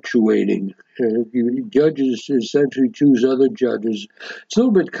self-perpetuating. Judges essentially choose other judges. It's a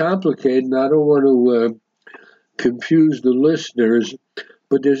little bit complicated, and I don't want to confuse the listeners,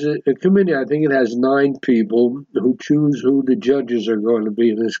 but there's a committee, I think it has 9 people, who choose who the judges are going to be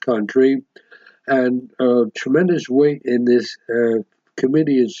in this country, and tremendous weight in this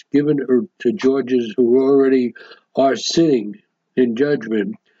committee is given to judges who already are sitting in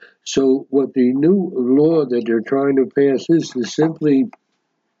judgment. So what the new law that they're trying to pass is simply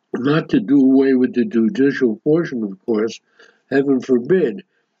not to do away with the judicial portion, of course, heaven forbid.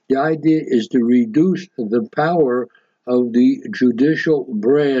 The idea is to reduce the power of the judicial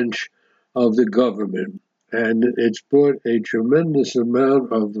branch of the government. And it's brought a tremendous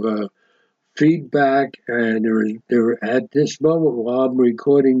amount of feedback, and there at this moment while I'm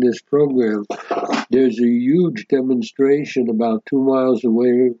recording this program, there's a huge demonstration about 2 miles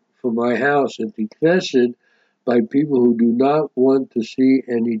away from my house at the Knesset by people who do not want to see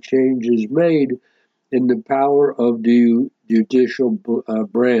any changes made in the power of the judicial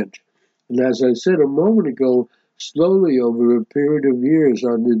branch. And as I said a moment ago, slowly over a period of years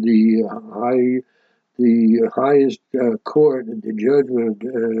under the highest court, the judgment,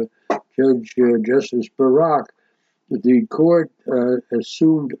 Judge Justice Barak, the court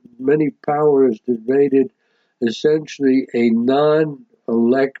assumed many powers that made it essentially a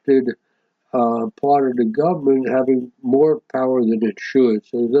non-elected part of the government having more power than it should.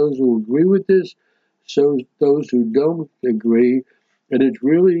 So those who agree with this, so those who don't agree, and it's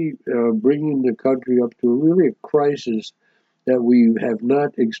really bringing the country up to really a crisis that we have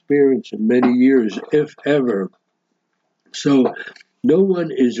not experienced in many years, if ever. So no one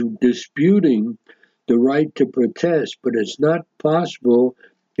is disputing the right to protest, but it's not possible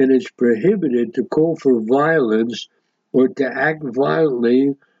and it's prohibited to call for violence or to act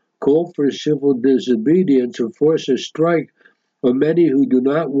violently, call for civil disobedience, or force a strike on many who do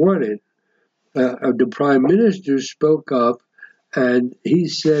not want it. The Prime Minister spoke up and he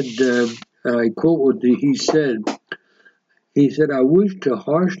said, I quote what he said, I wish to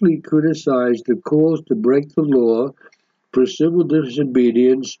harshly criticize the calls to break the law for civil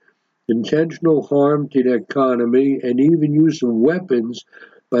disobedience, intentional harm to the economy, and even use of weapons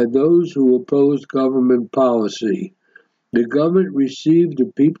by those who oppose government policy. The government received the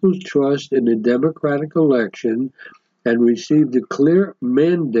people's trust in the democratic election and received a clear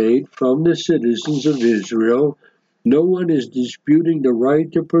mandate from the citizens of Israel. No one is disputing the right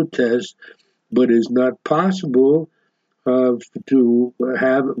to protest, but it is not possible to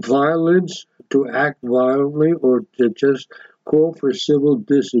have violence, to act violently, or to just call for civil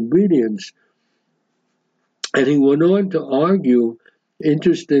disobedience. And he went on to argue,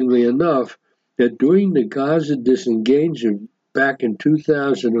 interestingly enough, that during the Gaza disengagement back in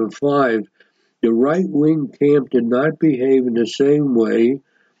 2005, the right-wing camp did not behave in the same way.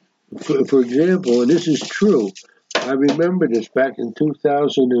 For example, and this is true, I remember this back in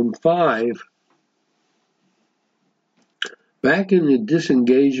 2005, back in the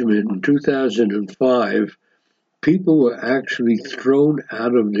disengagement in 2005, people were actually thrown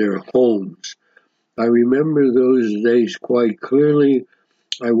out of their homes. I remember those days quite clearly.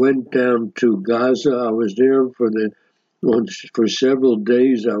 I went down to Gaza. I was there for several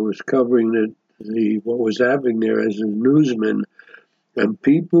days. I was covering what was happening there as a newsman, and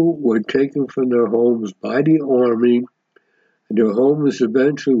people were taken from their homes by the army. Their homes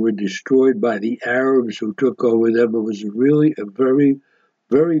eventually were destroyed by the Arabs who took over them. It was really a very,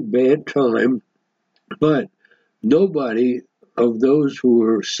 very bad time. But nobody of those who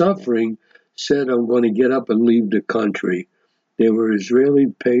were suffering said, I'm going to get up and leave the country. They were Israeli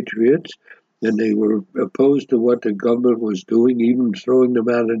patriots, and they were opposed to what the government was doing, even throwing them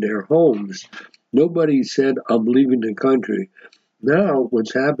out of their homes. Nobody said, I'm leaving the country. Now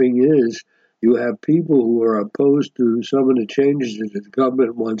what's happening is you have people who are opposed to some of the changes that the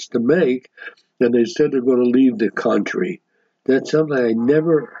government wants to make, and they said they're going to leave the country. That's something I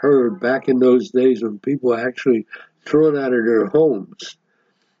never heard back in those days when people were actually thrown out of their homes.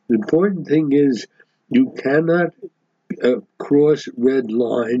 The important thing is you cannot cross red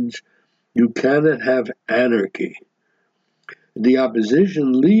lines. You cannot have anarchy. The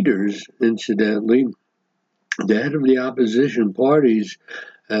opposition leaders, incidentally, the head of the opposition parties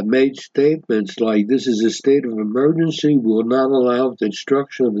made statements like, this is a state of emergency, we will not allow the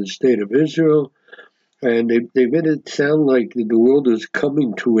destruction of the state of Israel, and they made it sound like the world is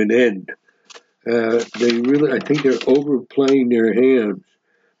coming to an end. I think they're overplaying their hands.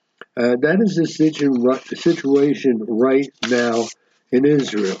 That is the situation right now in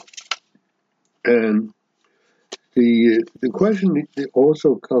Israel. And the question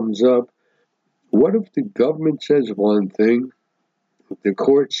also comes up, what if the government says one thing, the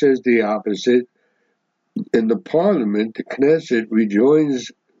court says the opposite, and the parliament, the Knesset,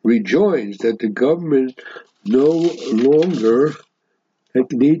 rejoins that the government no longer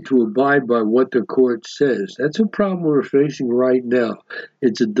need to abide by what the court says? That's a problem we're facing right now.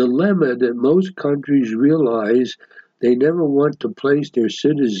 It's a dilemma that most countries realize they never want to place their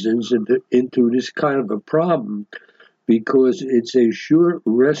citizens into this kind of a problem, because it's a sure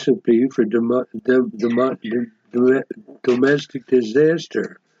recipe for domestic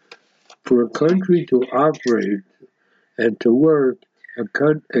disaster. For a country to operate and to work, a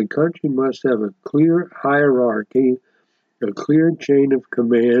country must have a clear hierarchy, a clear chain of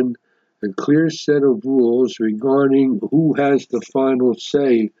command, a clear set of rules regarding who has the final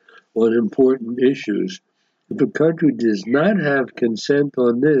say on important issues. If a country does not have consent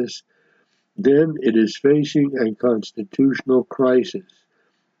on this, then it is facing a constitutional crisis.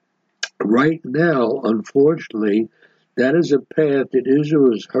 Right now, unfortunately, that is a path that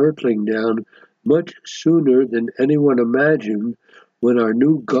Israel is hurtling down much sooner than anyone imagined when our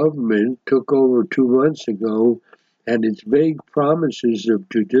new government took over 2 months ago, and its vague promises of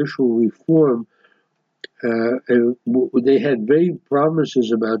judicial reform. They had vague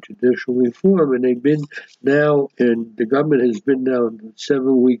promises about judicial reform, and the government has been now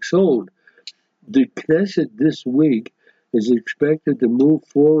 7 weeks old. The Knesset this week is expected to move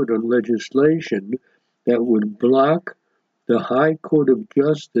forward on legislation that would block the High Court of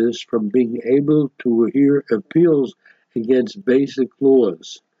Justice from being able to hear appeals against basic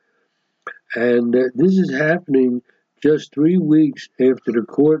laws. And this is happening just 3 weeks after the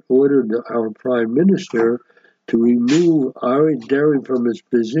court ordered our Prime Minister to remove Ari Deri from his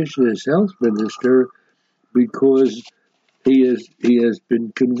position as Health Minister because he has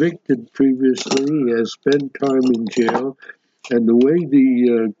been convicted previously. He has spent time in jail, and the way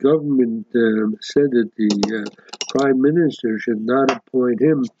the government said that the Prime Minister should not appoint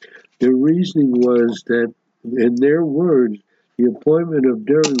him, their reasoning was that, in their words, the appointment of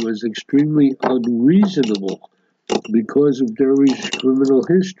Deri was extremely unreasonable because of Deri's criminal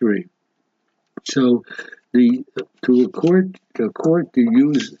history. So, to a court to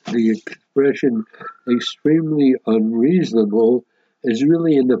use the expression extremely unreasonable is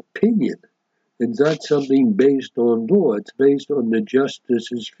really an opinion. It's not something based on law. It's based on the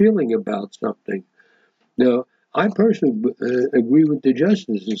justice's feeling about something. Now, I personally agree with the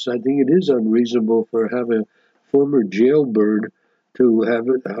justices. I think it is unreasonable for a former jailbird to have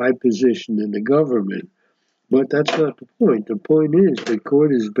a high position in the government. But that's not the point. The point is the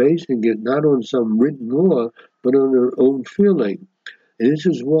court is basing it not on some written law, but on their own feeling. And this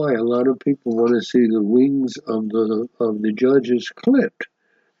is why a lot of people want to see the wings of the judges clipped.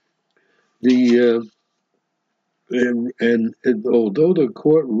 And although the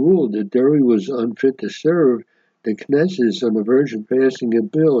court ruled that Deri was unfit to serve, the Knesset is on the verge of passing a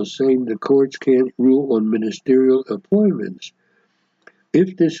bill saying the courts can't rule on ministerial appointments.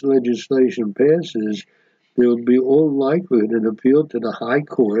 If this legislation passes, there will be all likelihood an appeal to the High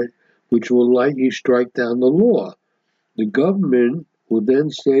Court, which will likely strike down the law. The government will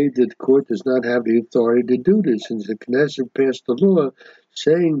then say that the court does not have the authority to do this, since the Knesset passed the law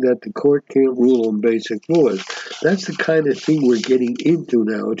saying that the court can't rule on basic laws. That's the kind of thing we're getting into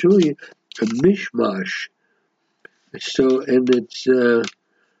now. It's really a mishmash. So, and it's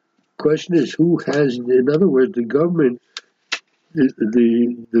question is who has, in other words, the government.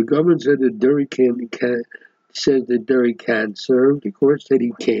 The government said that Deri said that Deri can serve. The court said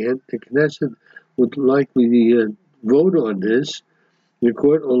he can't. The Knesset would likely vote on this. The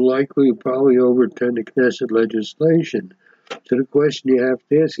court will likely probably overturn the Knesset legislation. So the question you have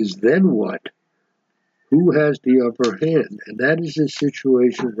to ask is, then what? Who has the upper hand? And that is the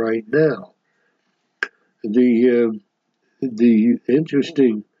situation right now.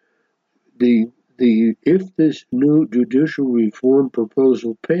 If this new judicial reform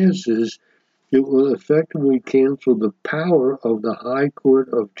proposal passes, it will effectively cancel the power of the High Court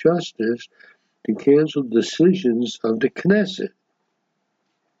of Justice to cancel decisions of the Knesset.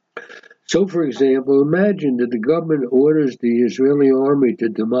 So, for example, imagine that the government orders the Israeli army to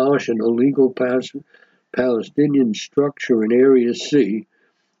demolish an illegal Palestinian structure in Area C,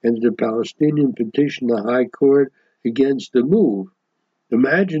 and the Palestinian petition the High Court against the move.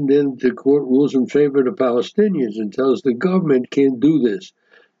 Imagine then the court rules in favor of the Palestinians and tells the government can't do this.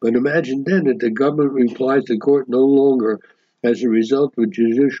 But imagine then that the government replies the court no longer, as a result of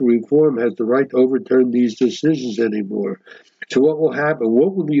judicial reform, has the right to overturn these decisions anymore. So what will happen?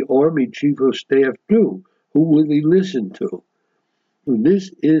 What will the Army Chief of Staff do? Who will he listen to?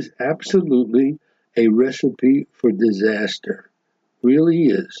 This is absolutely a recipe for disaster. Really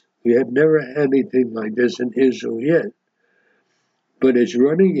is. We have never had anything like this in Israel yet. But it's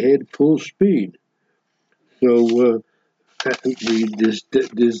running ahead full speed. So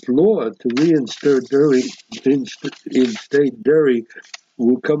this law to reinstate dairy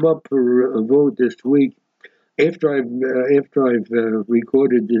will come up for a vote this week after I've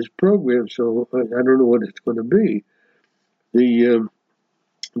recorded this program. So I don't know what it's going to be. The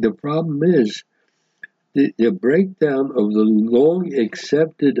problem is the breakdown of the long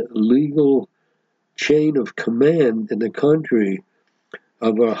accepted legal chain of command in the country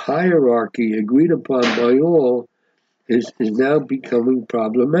of a hierarchy agreed upon by all is now becoming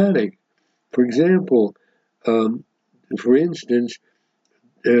problematic. For example, for instance,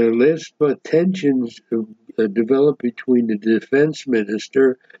 last month tensions developed between the defense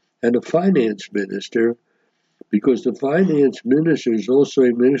minister and the finance minister, because the finance minister is also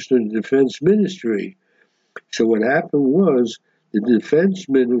a minister in the defense ministry. So what happened was the defense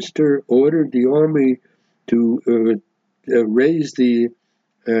minister ordered the army to raise the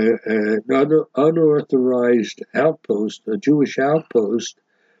unauthorized outpost, a Jewish outpost,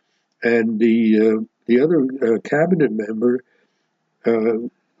 and the other cabinet member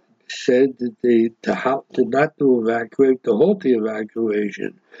said that to not to evacuate, to halt the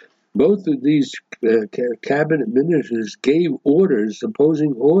evacuation. Both of these cabinet ministers gave orders,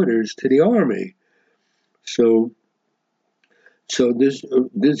 opposing orders, to the army. So this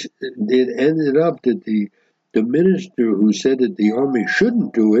it ended up that the minister who said that the army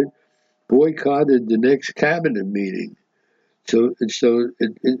shouldn't do it boycotted the next cabinet meeting. So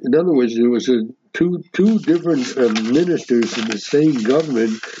in other words, there was two different ministers in the same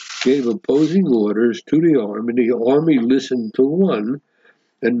government gave opposing orders to the army. The army listened to one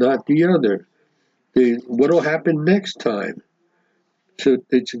and not the other. What will happen next time? So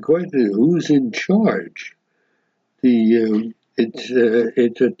it's a question of who's in charge. It's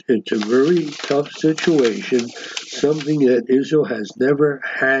a very tough situation, something that Israel has never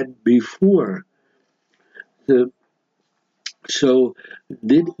had before. So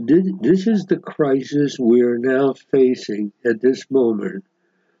this is the crisis we're now facing at this moment.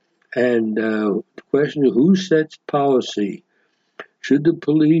 And the question is, who sets policy? Should the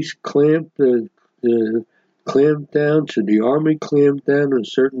police clamp down? Should the army clamp down in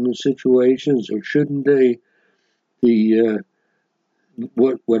certain situations, or shouldn't they?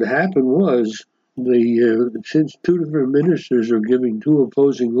 What happened was since two different ministers are giving two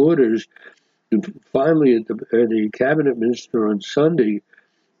opposing orders. Finally, at the cabinet minister on Sunday,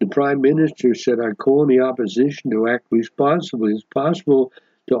 the prime minister said, "I call on the opposition to act responsibly. It's possible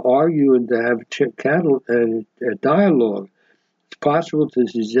to argue and to have a dialogue. It's possible to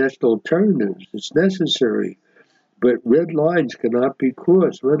suggest alternatives. It's necessary. But red lines cannot be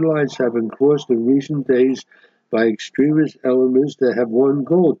crossed. Red lines have been crossed in recent days by extremist elements that have one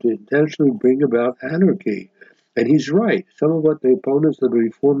goal, to intentionally bring about anarchy." And he's right. Some of what the opponents of the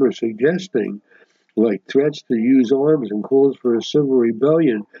reform are suggesting, like threats to use arms and calls for a civil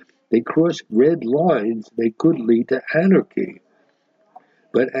rebellion, they cross red lines. They could lead to anarchy.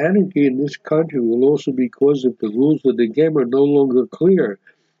 But anarchy in this country will also be caused if the rules of the game are no longer clear,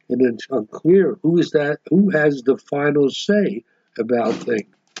 and it's unclear who has the final say about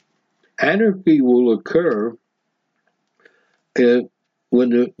things. Anarchy will occur when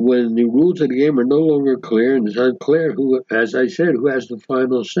the rules of the game are no longer clear, and it's unclear who, as I said, who has the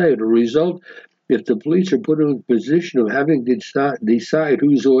final say. The result, if the police are put in a position of having to decide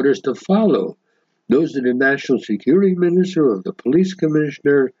whose orders to follow, those of the national security minister or the police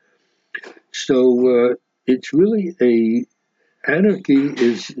commissioner. So it's really anarchy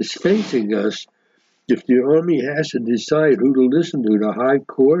is facing us. If the army has to decide who to listen to, the high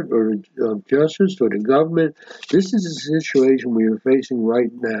court or justice or the government, this is a situation we are facing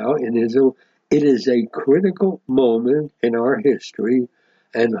right now in Israel. It is a critical moment in our history,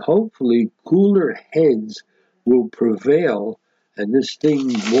 and hopefully cooler heads will prevail and this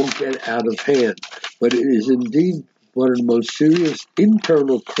thing won't get out of hand. But it is indeed one of the most serious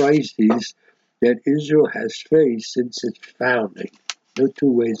internal crises that Israel has faced since its founding. No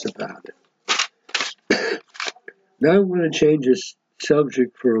two ways about it. Now I'm going to change the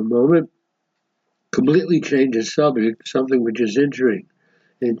subject for a moment, completely change the subject, something which is interesting.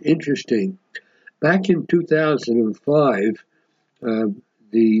 Back in 2005,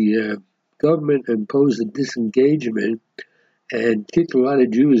 the government imposed a disengagement and kicked a lot of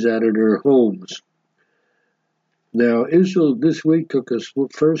Jews out of their homes. Now, Israel this week took a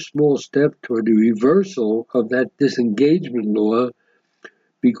first small step toward the reversal of that disengagement law,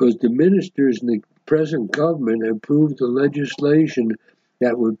 because the ministers in the present government approved the legislation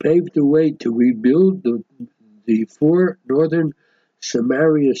that would pave the way to rebuild the 4 northern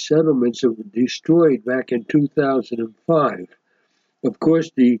Samaria settlements that were destroyed back in 2005. Of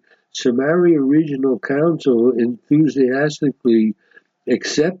course, the Samaria Regional Council enthusiastically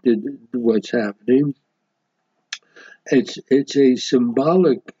accepted what's happening. It's a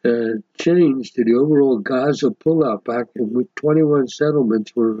symbolic change to the overall Gaza pullout back in which 21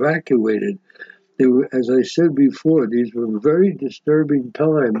 settlements were evacuated. They were, as I said before, these were very disturbing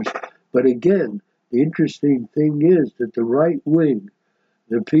times. But again, the interesting thing is that the right wing,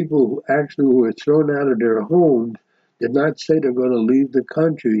 the people who actually were thrown out of their homes, did not say they're going to leave the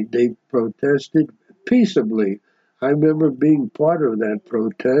country. They protested peaceably. I remember being part of that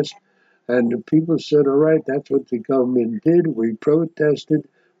protest, and the people said, all right, that's what the government did. We protested.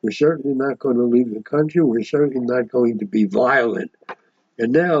 We're certainly not going to leave the country. We're certainly not going to be violent.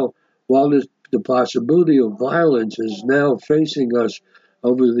 And now, while the possibility of violence is now facing us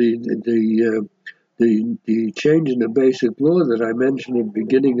over the change in the basic law that I mentioned at the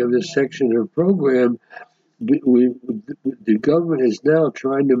beginning of this section of the program, the government is now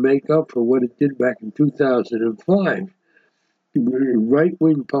trying to make up for what it did back in 2005.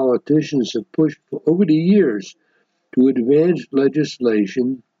 Right-wing politicians have pushed for over the years to advance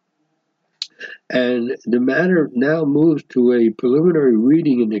legislation, and the matter now moves to a preliminary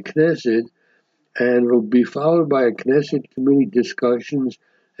reading in the Knesset, and it will be followed by a Knesset committee discussions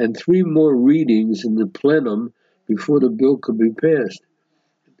and 3 more readings in the plenum before the bill could be passed.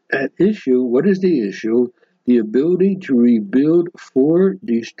 At issue, what is the issue? The ability to rebuild 4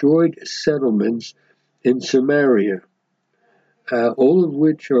 destroyed settlements in Samaria, all of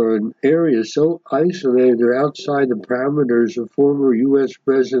which are in areas so isolated they're outside the parameters of former U.S.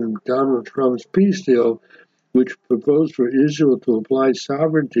 President Donald Trump's peace deal, which proposed for Israel to apply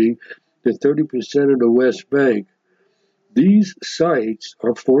sovereignty to 30% of the West Bank. These sites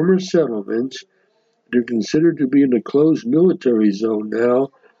are former settlements. They're considered to be in a closed military zone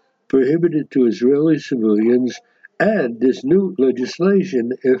now, prohibited to Israeli civilians, and this new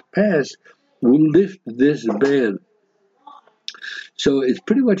legislation, if passed, will lift this ban. So it's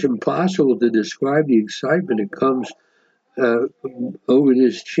pretty much impossible to describe the excitement that comes over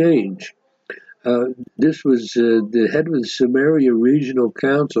this change. This was the head of the Samaria Regional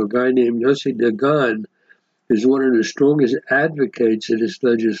Council, a guy named Yossi Dagan, is one of the strongest advocates of this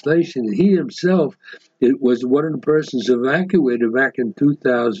legislation. He himself was one of the persons evacuated back in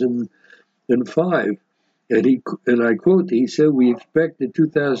 2005. And I quote, he said, "We expect the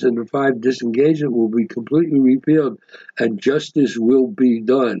 2005 disengagement will be completely repealed and justice will be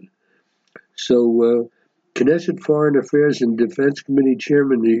done." So Knesset Foreign Affairs and Defense Committee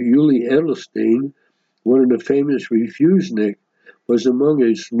Chairman Yuli Edelstein, one of the famous refuseniks, was among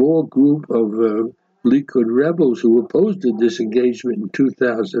a small group of Likud rebels who opposed the disengagement in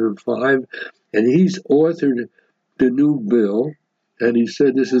 2005, and he's authored the new bill, and he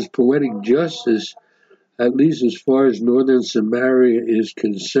said this is poetic justice, at least as far as northern Samaria is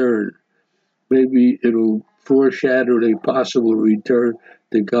concerned. Maybe it'll foreshadow a possible return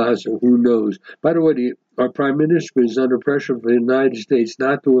to Gaza, who knows. By the way, our Prime Minister is under pressure from the United States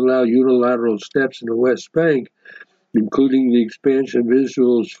not to allow unilateral steps in the West Bank, including the expansion of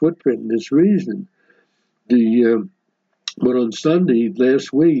Israel's footprint in this region. But on Sunday,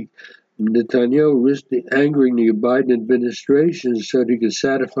 last week, Netanyahu risked angering the Biden administration so that he could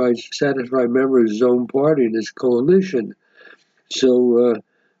satisfy members of his own party and his coalition. So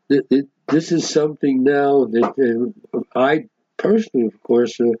this is something now that I personally, of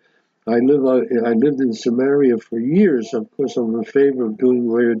course, I lived in Samaria for years. Of course, I'm in favor of doing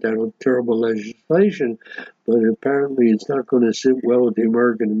away with that terrible legislation, but apparently it's not going to sit well with the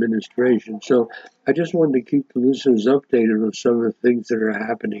American administration. So I just wanted to keep the listeners updated on some of the things that are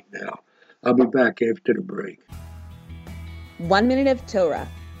happening now. I'll be back after the break. 1 minute of Torah.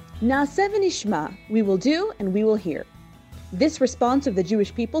 Na'aseh v'nishma, we will do and we will hear. This response of the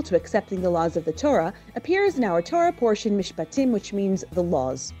Jewish people to accepting the laws of the Torah appears in our Torah portion Mishpatim, which means the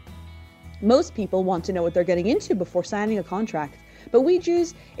laws. Most people want to know what they're getting into before signing a contract, but we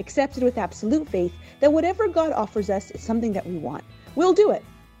Jews accepted with absolute faith that whatever God offers us is something that we want. We'll do it.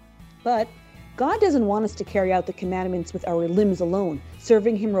 But God doesn't want us to carry out the commandments with our limbs alone,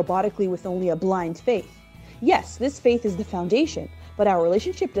 serving Him robotically with only a blind faith. Yes, this faith is the foundation, but our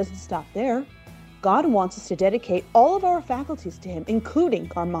relationship doesn't stop there. God wants us to dedicate all of our faculties to Him,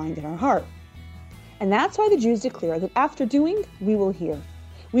 including our mind and our heart. And that's why the Jews declare that after doing, we will hear.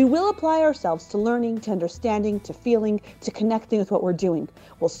 We will apply ourselves to learning, to understanding, to feeling, to connecting with what we're doing.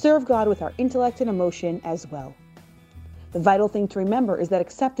 We'll serve God with our intellect and emotion as well. The vital thing to remember is that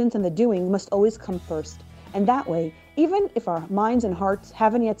acceptance and the doing must always come first. And that way, even if our minds and hearts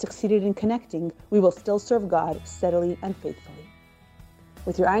haven't yet succeeded in connecting, we will still serve God steadily and faithfully.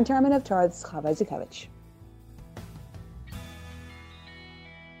 With your Ein Termin of Torah, this is Chava Zukevich.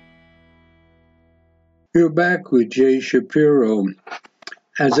 You're back with Jay Shapiro.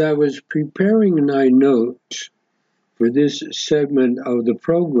 As I was preparing my notes for this segment of the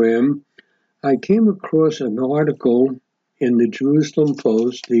program, I came across an article in the Jerusalem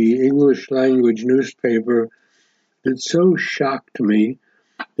Post, the English language newspaper, that so shocked me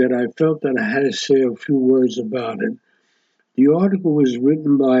that I felt that I had to say a few words about it. The article was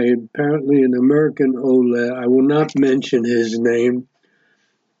written by apparently an American Ole. I will not mention his name,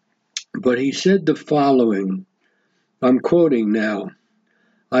 but he said the following. I'm quoting now.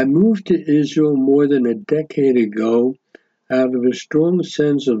 I moved to Israel more than a decade ago out of a strong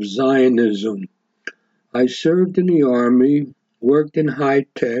sense of Zionism. I served in the army, worked in high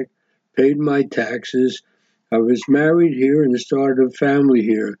tech, paid my taxes. I was married here and started a family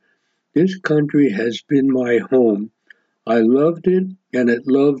here. This country has been my home. I loved it and it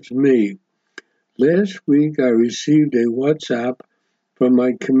loved me. Last week I received a WhatsApp from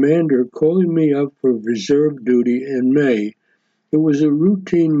my commander calling me up for reserve duty in May. It was a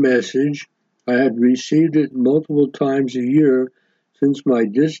routine message. I had received it multiple times a year since my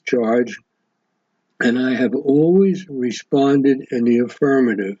discharge, and I have always responded in the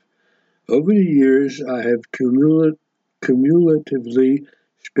affirmative. Over the years, I have cumulatively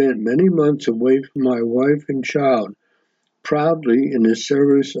spent many months away from my wife and child, proudly in the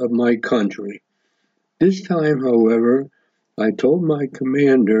service of my country. This time, however, I told my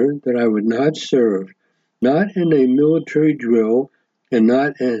commander that I would not serve, not in a military drill and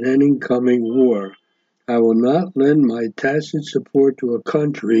not in an incoming war. I will not lend my tacit support to a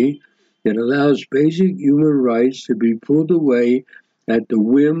country that allows basic human rights to be pulled away at the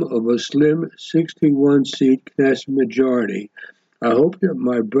whim of a slim 61-seat Knesset majority. I hope that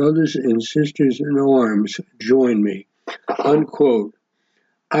my brothers and sisters in arms join me." Unquote.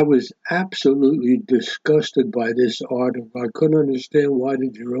 I was absolutely disgusted by this article. I couldn't understand why the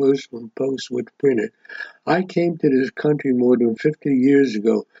Jerusalem Post would print it. I came to this country more than 50 years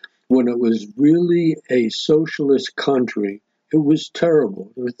ago when it was really a socialist country. It was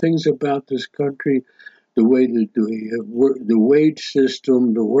terrible. There were things about this country, the way that the wage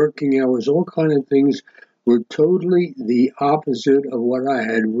system, the working hours, all kind of things were totally the opposite of what I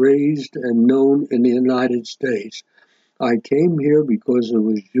had raised and known in the United States. I came here because it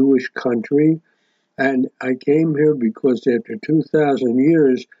was a Jewish country, and I came here because after 2,000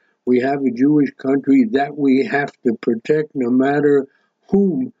 years, we have a Jewish country that we have to protect no matter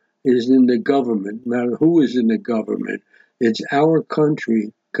who is in the government, no matter who is in the government. It's our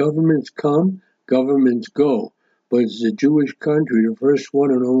country. Governments come, governments go. But it's a Jewish country, the first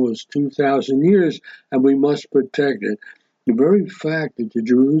one in almost 2,000 years, and we must protect it. The very fact that the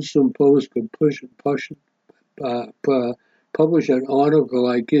Jerusalem Post could publish an article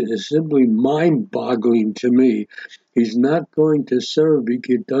like it is simply mind-boggling to me. He's not going to serve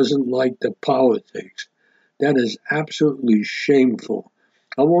because he doesn't like the politics. That is absolutely shameful.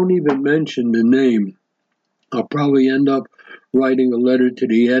 I won't even mention the name. I'll probably end up writing a letter to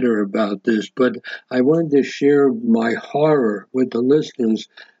the editor about this, but I wanted to share my horror with the listeners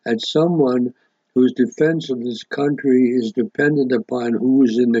at someone whose defense of this country is dependent upon who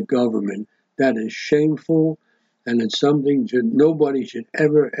is in the government. That is shameful, and it's something that nobody should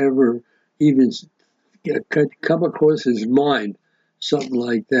ever even come across his mind, something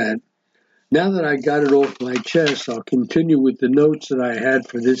like that. Now that I got it off my chest, I'll continue with the notes that I had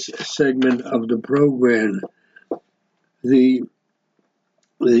for this segment of the program. There's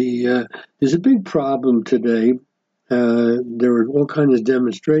a big problem today. There are all kinds of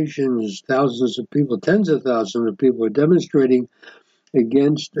demonstrations. Thousands of people, tens of thousands of people are demonstrating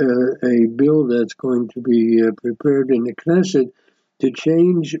against a bill that's going to be prepared in the Knesset to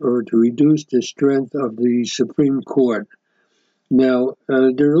change or to reduce the strength of the Supreme Court. Now,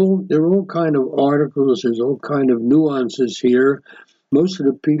 there are all kind of articles. There's all kind of nuances here. Most of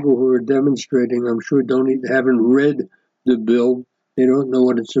the people who are demonstrating, I'm sure, haven't read the bill. They don't know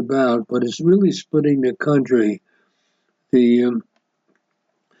what it's about, but it's really splitting the country. There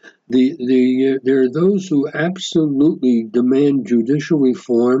are those who absolutely demand judicial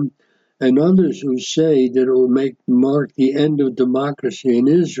reform, and others who say that it will mark the end of democracy in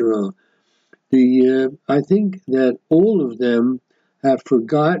Israel. I think that all of them have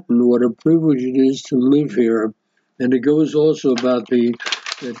forgotten what a privilege it is to live here, and it goes also about the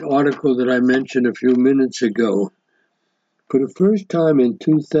article that I mentioned a few minutes ago. For the first time in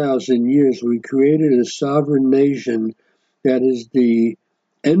 2,000 years, we created a sovereign nation that is the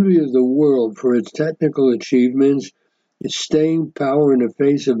envy of the world for its technical achievements, its staying power in the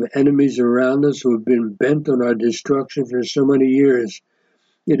face of enemies around us who have been bent on our destruction for so many years.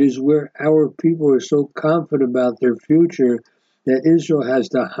 It is where our people are so confident about their future that Israel has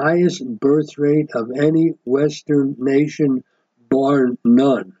the highest birth rate of any Western nation, bar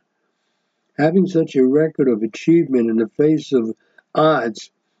none. Having such a record of achievement in the face of odds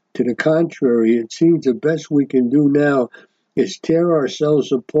to the contrary, it seems the best we can do now is tear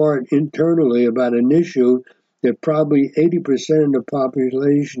ourselves apart internally about an issue that probably 80% of the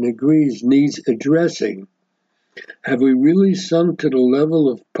population agrees needs addressing. Have we really sunk to the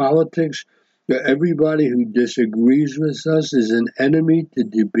level of politics where everybody who disagrees with us is an enemy to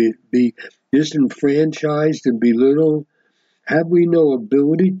be disenfranchised and belittled? Have we no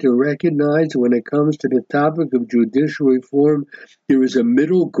ability to recognize when it comes to the topic of judicial reform there is a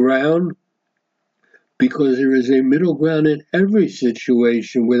middle ground? Because there is a middle ground in every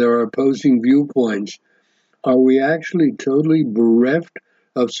situation with our opposing viewpoints. Are we actually totally bereft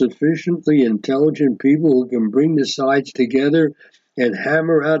of sufficiently intelligent people who can bring the sides together and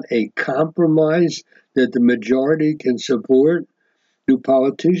hammer out a compromise that the majority can support? Do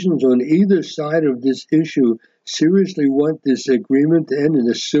politicians on either side of this issue seriously want this agreement to end in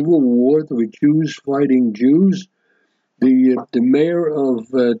a civil war with Jews fighting Jews? The mayor of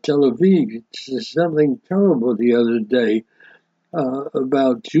Tel Aviv said something terrible the other day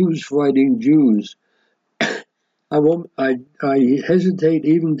about Jews fighting Jews. I hesitate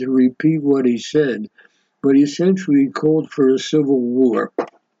even to repeat what he said, but he essentially called for a civil war.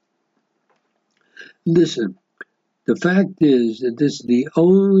 Listen, the fact is that this is the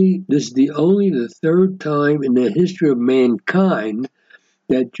third time in the history of mankind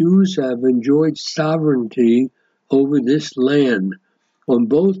that Jews have enjoyed sovereignty over this land. On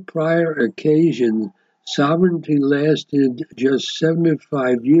both prior occasions, sovereignty lasted just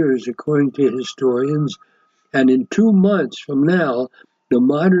 75 years, according to historians, and in 2 months from now, the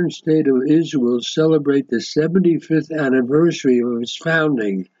modern state of Israel will celebrate the 75th anniversary of its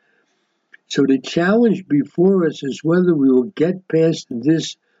founding. So the challenge before us is whether we will get past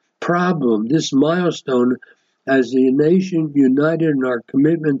this problem, this milestone, as a nation united in our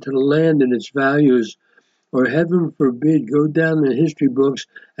commitment to the land and its values, or heaven forbid, go down in history books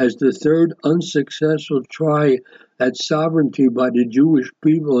as the third unsuccessful try at sovereignty by the Jewish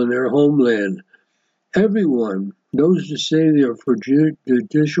people in their homeland. Everyone, those who say they are for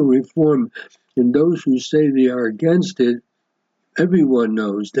judicial reform and those who say they are against it, everyone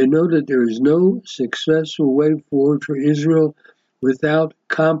knows. They know that there is no successful way forward for Israel without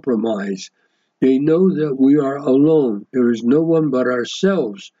compromise. They know that we are alone. There is no one but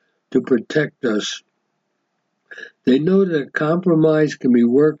ourselves to protect us. They know that a compromise can be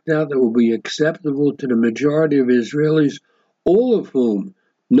worked out that will be acceptable to the majority of Israelis, all of whom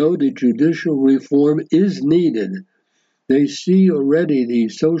know that judicial reform is needed. They see already the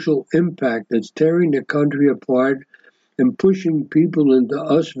social impact that's tearing the country apart and pushing people into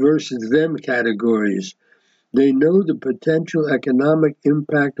us versus them categories. They know the potential economic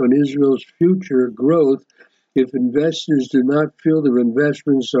impact on Israel's future growth if investors do not feel their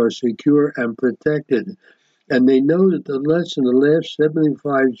investments are secure and protected. And they know that the lesson the last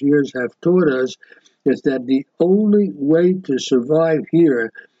 75 years have taught us is that the only way to survive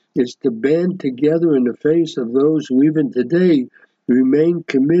here is to band together in the face of those who even today remain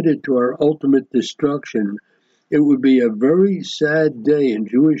committed to our ultimate destruction. It would be a very sad day in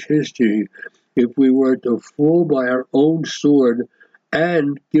Jewish history if we were to fall by our own sword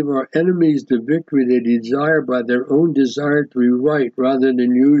and give our enemies the victory they desire by their own desire to be right rather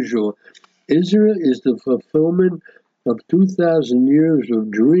than usual. Israel is the fulfillment of 2,000 years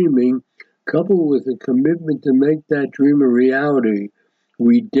of dreaming, coupled with a commitment to make that dream a reality.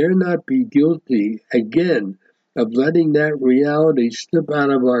 We dare not be guilty, again, of letting that reality slip out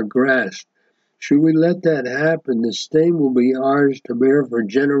of our grasp. Should we let that happen, the stain will be ours to bear for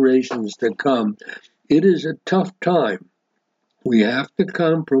generations to come. It is a tough time. We have to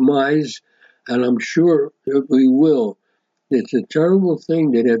compromise, and I'm sure that we will. It's a terrible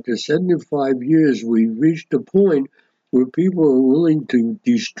thing that after 75 years, we've reached a point where people are willing to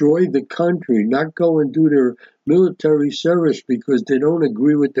destroy the country, not go and do their military service because they don't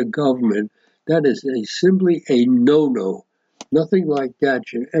agree with the government. That is simply a no-no. Nothing like that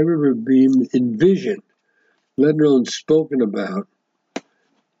should ever be envisioned, let alone spoken about.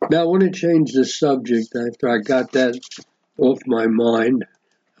 Now, I want to change the subject after I got that off my mind.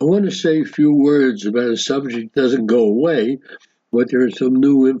 I want to say a few words about a subject that doesn't go away, but there's some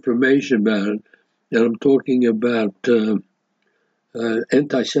new information about it. And I'm talking about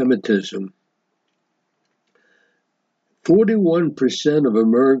anti-Semitism. 41% of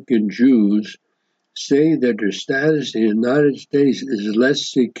American Jews say that their status in the United States is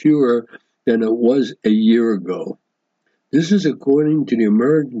less secure than it was a year ago. This is according to the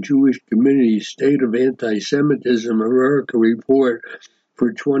American Jewish Community's State of Anti-Semitism America report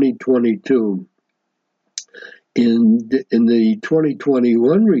for 2022. In the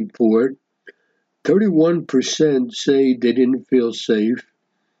 2021 report, 31% say they didn't feel safe.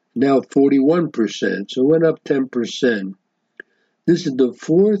 Now 41%, so it went up 10%. This is the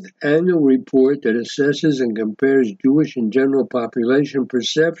fourth annual report that assesses and compares Jewish and general population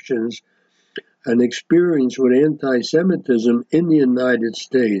perceptions and experience with anti-Semitism in the United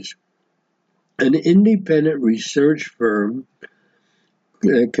States. An independent research firm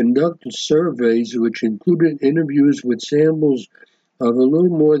conducted surveys which included interviews with samples of a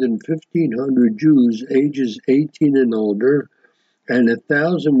little more than 1,500 Jews ages 18 and older, and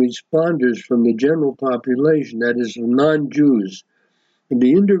 1,000 responders from the general population, that is, non-Jews.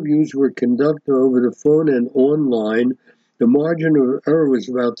 The interviews were conducted over the phone and online. The margin of error was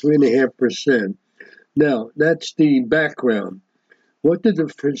about 3.5%. Now, that's the background. What did the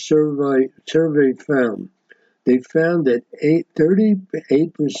survey found? They found that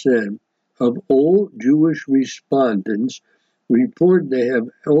 38% of all Jewish respondents report they have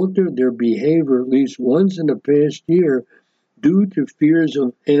altered their behavior at least once in the past year due to fears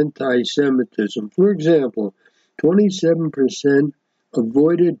of anti-Semitism. For example, 27%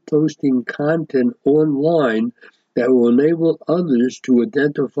 avoided posting content online that will enable others to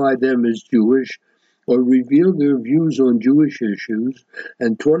identify them as Jewish or reveal their views on Jewish issues,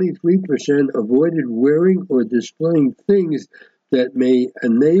 and 23% avoided wearing or displaying things that may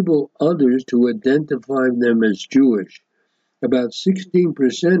enable others to identify them as Jewish. About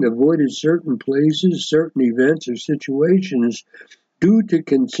 16% avoided certain places, certain events, or situations due to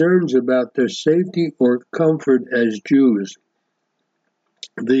concerns about their safety or comfort as Jews.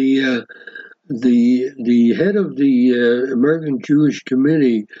 The head of the American Jewish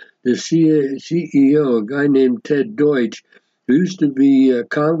Committee, the CEO, a guy named Ted Deutsch, who used to be a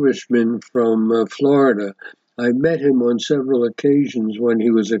congressman from Florida. I met him on several occasions when he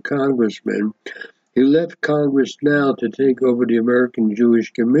was a congressman. He left Congress now to take over the American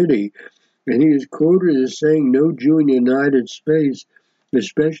Jewish Committee, and he is quoted as saying no Jew in the United States,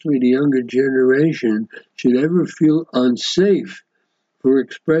 especially the younger generation, should ever feel unsafe for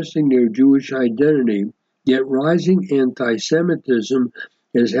expressing their Jewish identity, yet rising anti-Semitism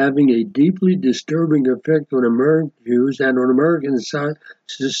is having a deeply disturbing effect on American Jews and on American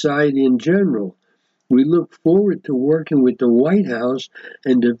society in general. We look forward to working with the White House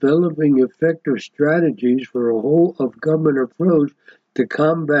and developing effective strategies for a whole-of-government approach to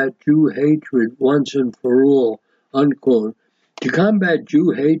combat Jew hatred once and for all, unquote. To combat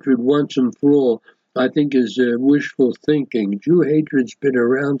Jew hatred once and for all, I think, is wishful thinking. Jew hatred's been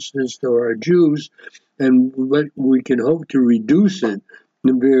around since there are Jews, and we can hope to reduce it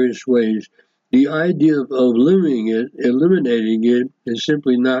in various ways. The idea of eliminating it, is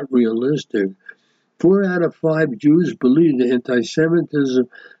simply not realistic. 4 out of 5 Jews believe that anti-Semitism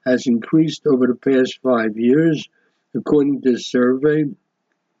has increased over the past 5 years, according to this survey.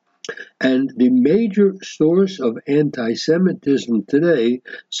 And the major source of anti-Semitism today,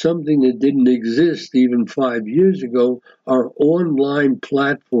 something that didn't exist even 5 years ago, are online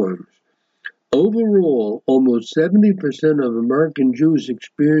platforms. Overall, almost 70% of American Jews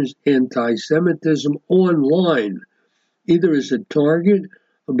experience anti-Semitism online, either as a target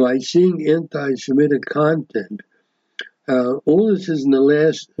or by seeing anti-Semitic content. All this is in the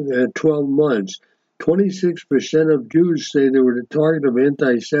last 12 months. 26% of Jews say they were the target of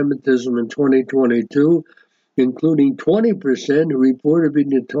anti-Semitism in 2022, including 20% who reported being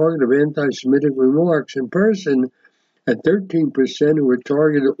the target of anti-Semitic remarks in person, and 13% who were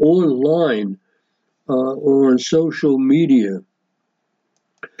targeted online or on social media.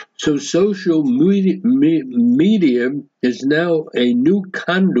 So social media is now a new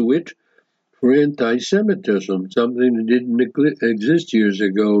conduit for anti-Semitism, something that didn't exist years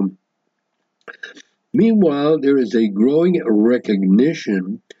ago. Meanwhile, there is a growing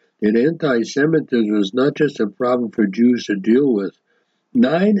recognition that anti-Semitism is not just a problem for Jews to deal with.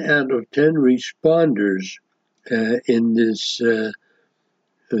 9 out of 10 responders in this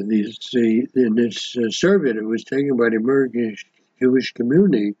survey that was taken by the American Jewish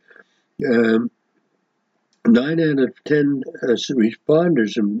Community, 9 out of 10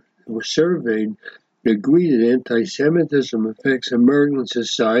 responders were surveyed agree that anti-Semitism affects American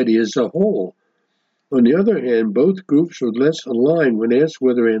society as a whole. On the other hand, both groups were less aligned when asked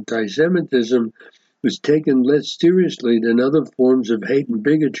whether anti-Semitism was taken less seriously than other forms of hate and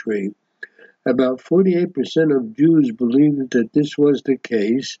bigotry. About 48% of Jews believe that this was the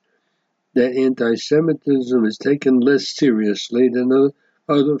case, that anti-Semitism is taken less seriously than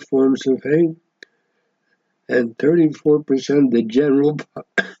other forms of hate, and 34% of the general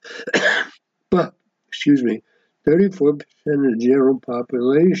 34% of the general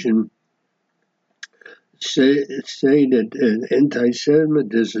population say that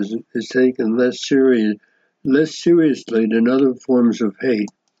anti-Semitism is taken less seriously than other forms of hate.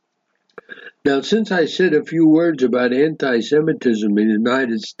 Now, since I said a few words about anti-Semitism in the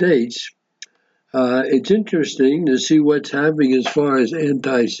United States, it's interesting to see what's happening as far as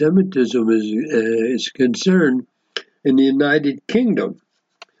anti-Semitism is concerned in the United Kingdom.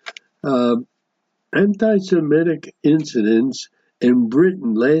 Anti-Semitic incidents in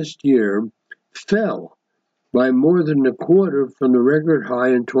Britain last year fell by more than a quarter from the record high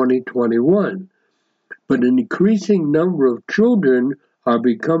in 2021, but an increasing number of children are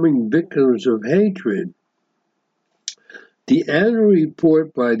becoming victims of hatred. The annual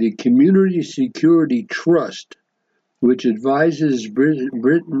report by the Community Security Trust, which advises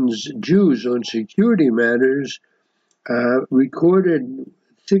Britain's Jews on security matters, recorded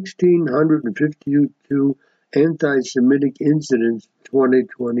 1,652 anti-Semitic incidents in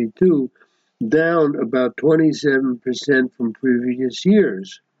 2022, down about 27% from previous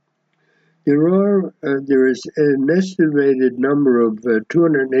years. There is an estimated number of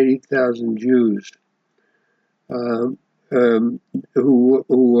 280,000 Jews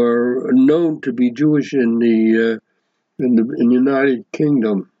who are known to be Jewish in the United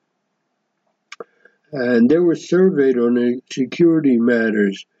Kingdom, and they were surveyed on security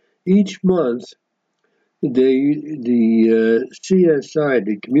matters. Each month, the CSI,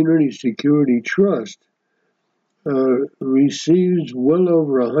 the Community Security Trust, receives well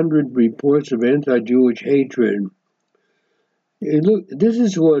over 100 reports of anti-Jewish hatred. Look, this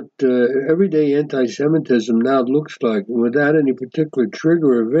is what everyday anti-Semitism now looks like, without any particular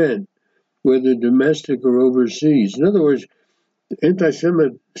trigger event, whether domestic or overseas. In other words,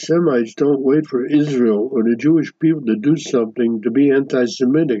 anti-Semites don't wait for Israel or the Jewish people to do something to be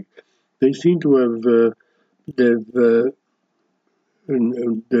anti-Semitic. They seem to have they've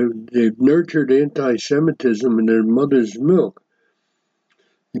nurtured anti-Semitism in their mother's milk.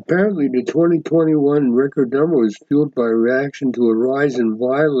 Apparently, the 2021 record number was fueled by a reaction to a rise in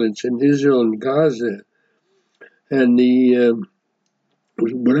violence in Israel and Gaza. And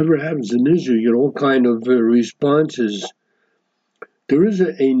whatever happens in Israel, you get all kind of responses. There is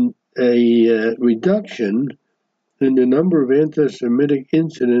a reduction in the number of anti-Semitic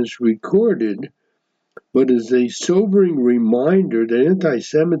incidents recorded, but is a sobering reminder that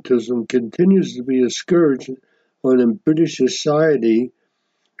anti-Semitism continues to be a scourge on British society.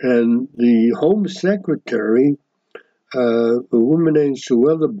 And the Home Secretary, a woman named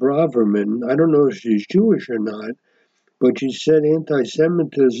Suella Braverman, I don't know if she's Jewish or not, but she said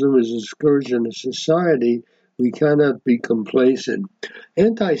anti-Semitism is a scourge in a society. We cannot be complacent.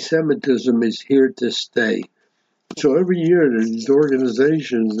 Anti-Semitism is here to stay. So every year there's these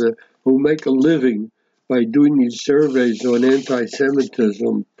organizations who make a living by doing these surveys on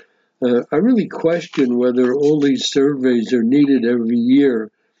anti-Semitism. I really question whether all these surveys are needed every year.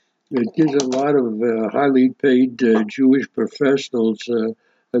 It gives a lot of highly paid Jewish professionals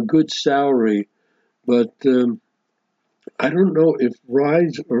a good salary, but I don't know if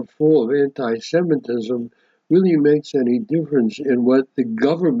rise or fall of anti-Semitism really makes any difference in what the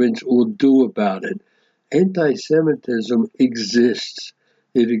governments will do about it. Anti-Semitism exists.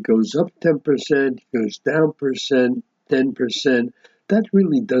 If it goes up 10%, it goes down 10%, that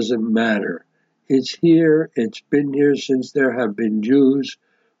really doesn't matter. It's here. It's been here since there have been Jews.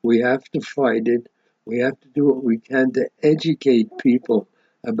 We have to fight it. We have to do what we can to educate people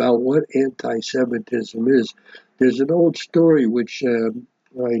about what anti-Semitism is. There's an old story which I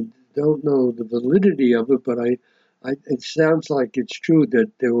don't know the validity of it, but it sounds like it's true,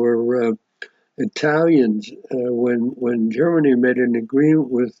 that there were Italians when Germany made an agreement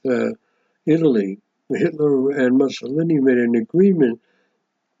with Italy. Hitler and Mussolini made an agreement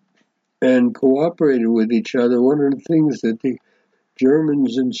and cooperated with each other. One of the things that the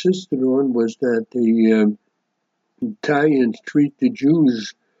Germans insisted on was that the Italians treat the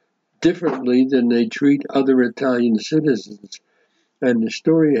Jews differently than they treat other Italian citizens. And the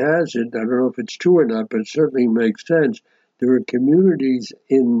story has it, I don't know if it's true or not, but it certainly makes sense. There were communities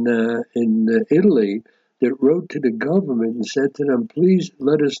in Italy that wrote to the government and said to them, please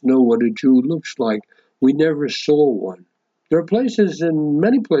let us know what a Jew looks like. We never saw one. There are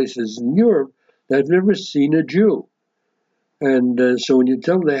many places in Europe that have never seen a Jew. And so when you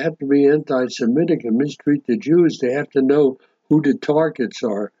tell them they have to be anti-Semitic and mistreat the Jews, they have to know who the targets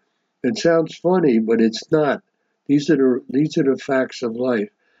are. It sounds funny, but it's not. These are the facts of life.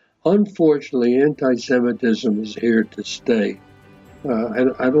 Unfortunately, anti-Semitism is here to stay.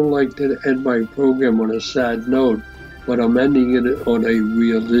 And I don't like to end my program on a sad note, but I'm ending it on a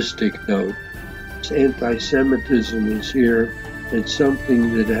realistic note. Anti-Semitism is here. It's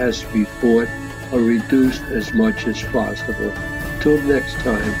something that has to be fought or reduced as much as possible. Till next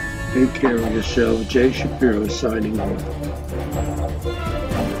time, take care of yourself. Jay Shapiro signing off.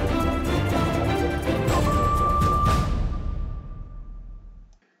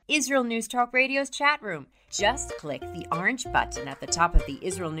 Israel News Talk Radio's chat room. Just click the orange button at the top of the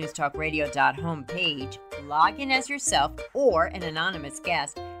IsraelNewsTalkRadio.home page, log in as yourself or an anonymous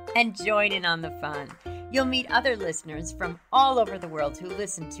guest, and join in on the fun. You'll meet other listeners from all over the world who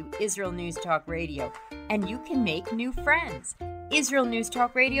listen to Israel News Talk Radio, and you can make new friends. Israel News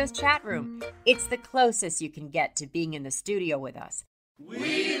Talk Radio's chat room. It's the closest you can get to being in the studio with us.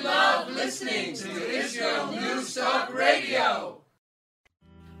 We love listening to Israel News Talk Radio.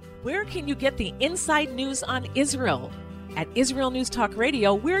 Where can you get the inside news on Israel? At Israel News Talk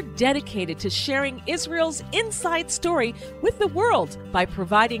Radio, we're dedicated to sharing Israel's inside story with the world by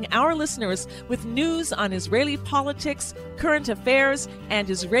providing our listeners with news on Israeli politics, current affairs, and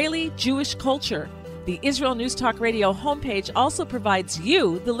Israeli Jewish culture. The Israel News Talk Radio homepage also provides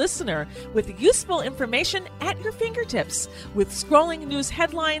you, the listener, with useful information at your fingertips, with scrolling news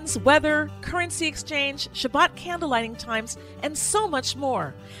headlines, weather, currency exchange, Shabbat candlelighting times, and so much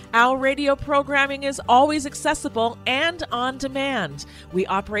more. Our radio programming is always accessible and on demand. We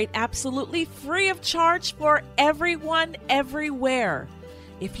operate absolutely free of charge for everyone, everywhere.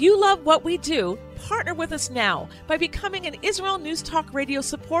 If you love what we do, partner with us now by becoming an Israel News Talk Radio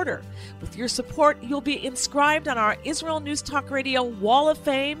supporter. With your support, you'll be inscribed on our Israel News Talk Radio Wall of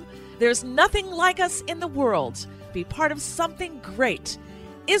Fame. There's nothing like us in the world. Be part of something great.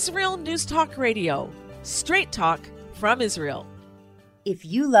 Israel News Talk Radio. Straight talk from Israel. If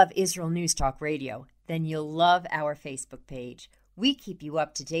you love Israel News Talk Radio, then you'll love our Facebook page. We keep you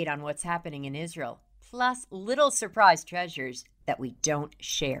up to date on what's happening in Israel, plus little surprise treasures that we don't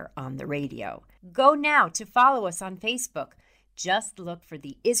share on the radio. Go now to follow us on Facebook. Just look for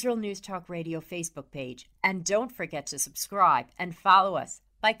the Israel News Talk Radio Facebook page, and don't forget to subscribe and follow us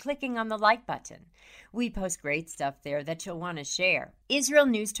by clicking on the like button. We post great stuff there that you'll want to share. Israel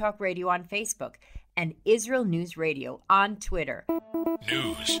News Talk Radio on Facebook and Israel News Radio on Twitter.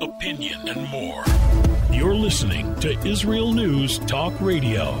 News, opinion, and more. You're listening to Israel News Talk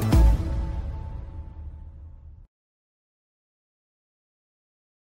Radio.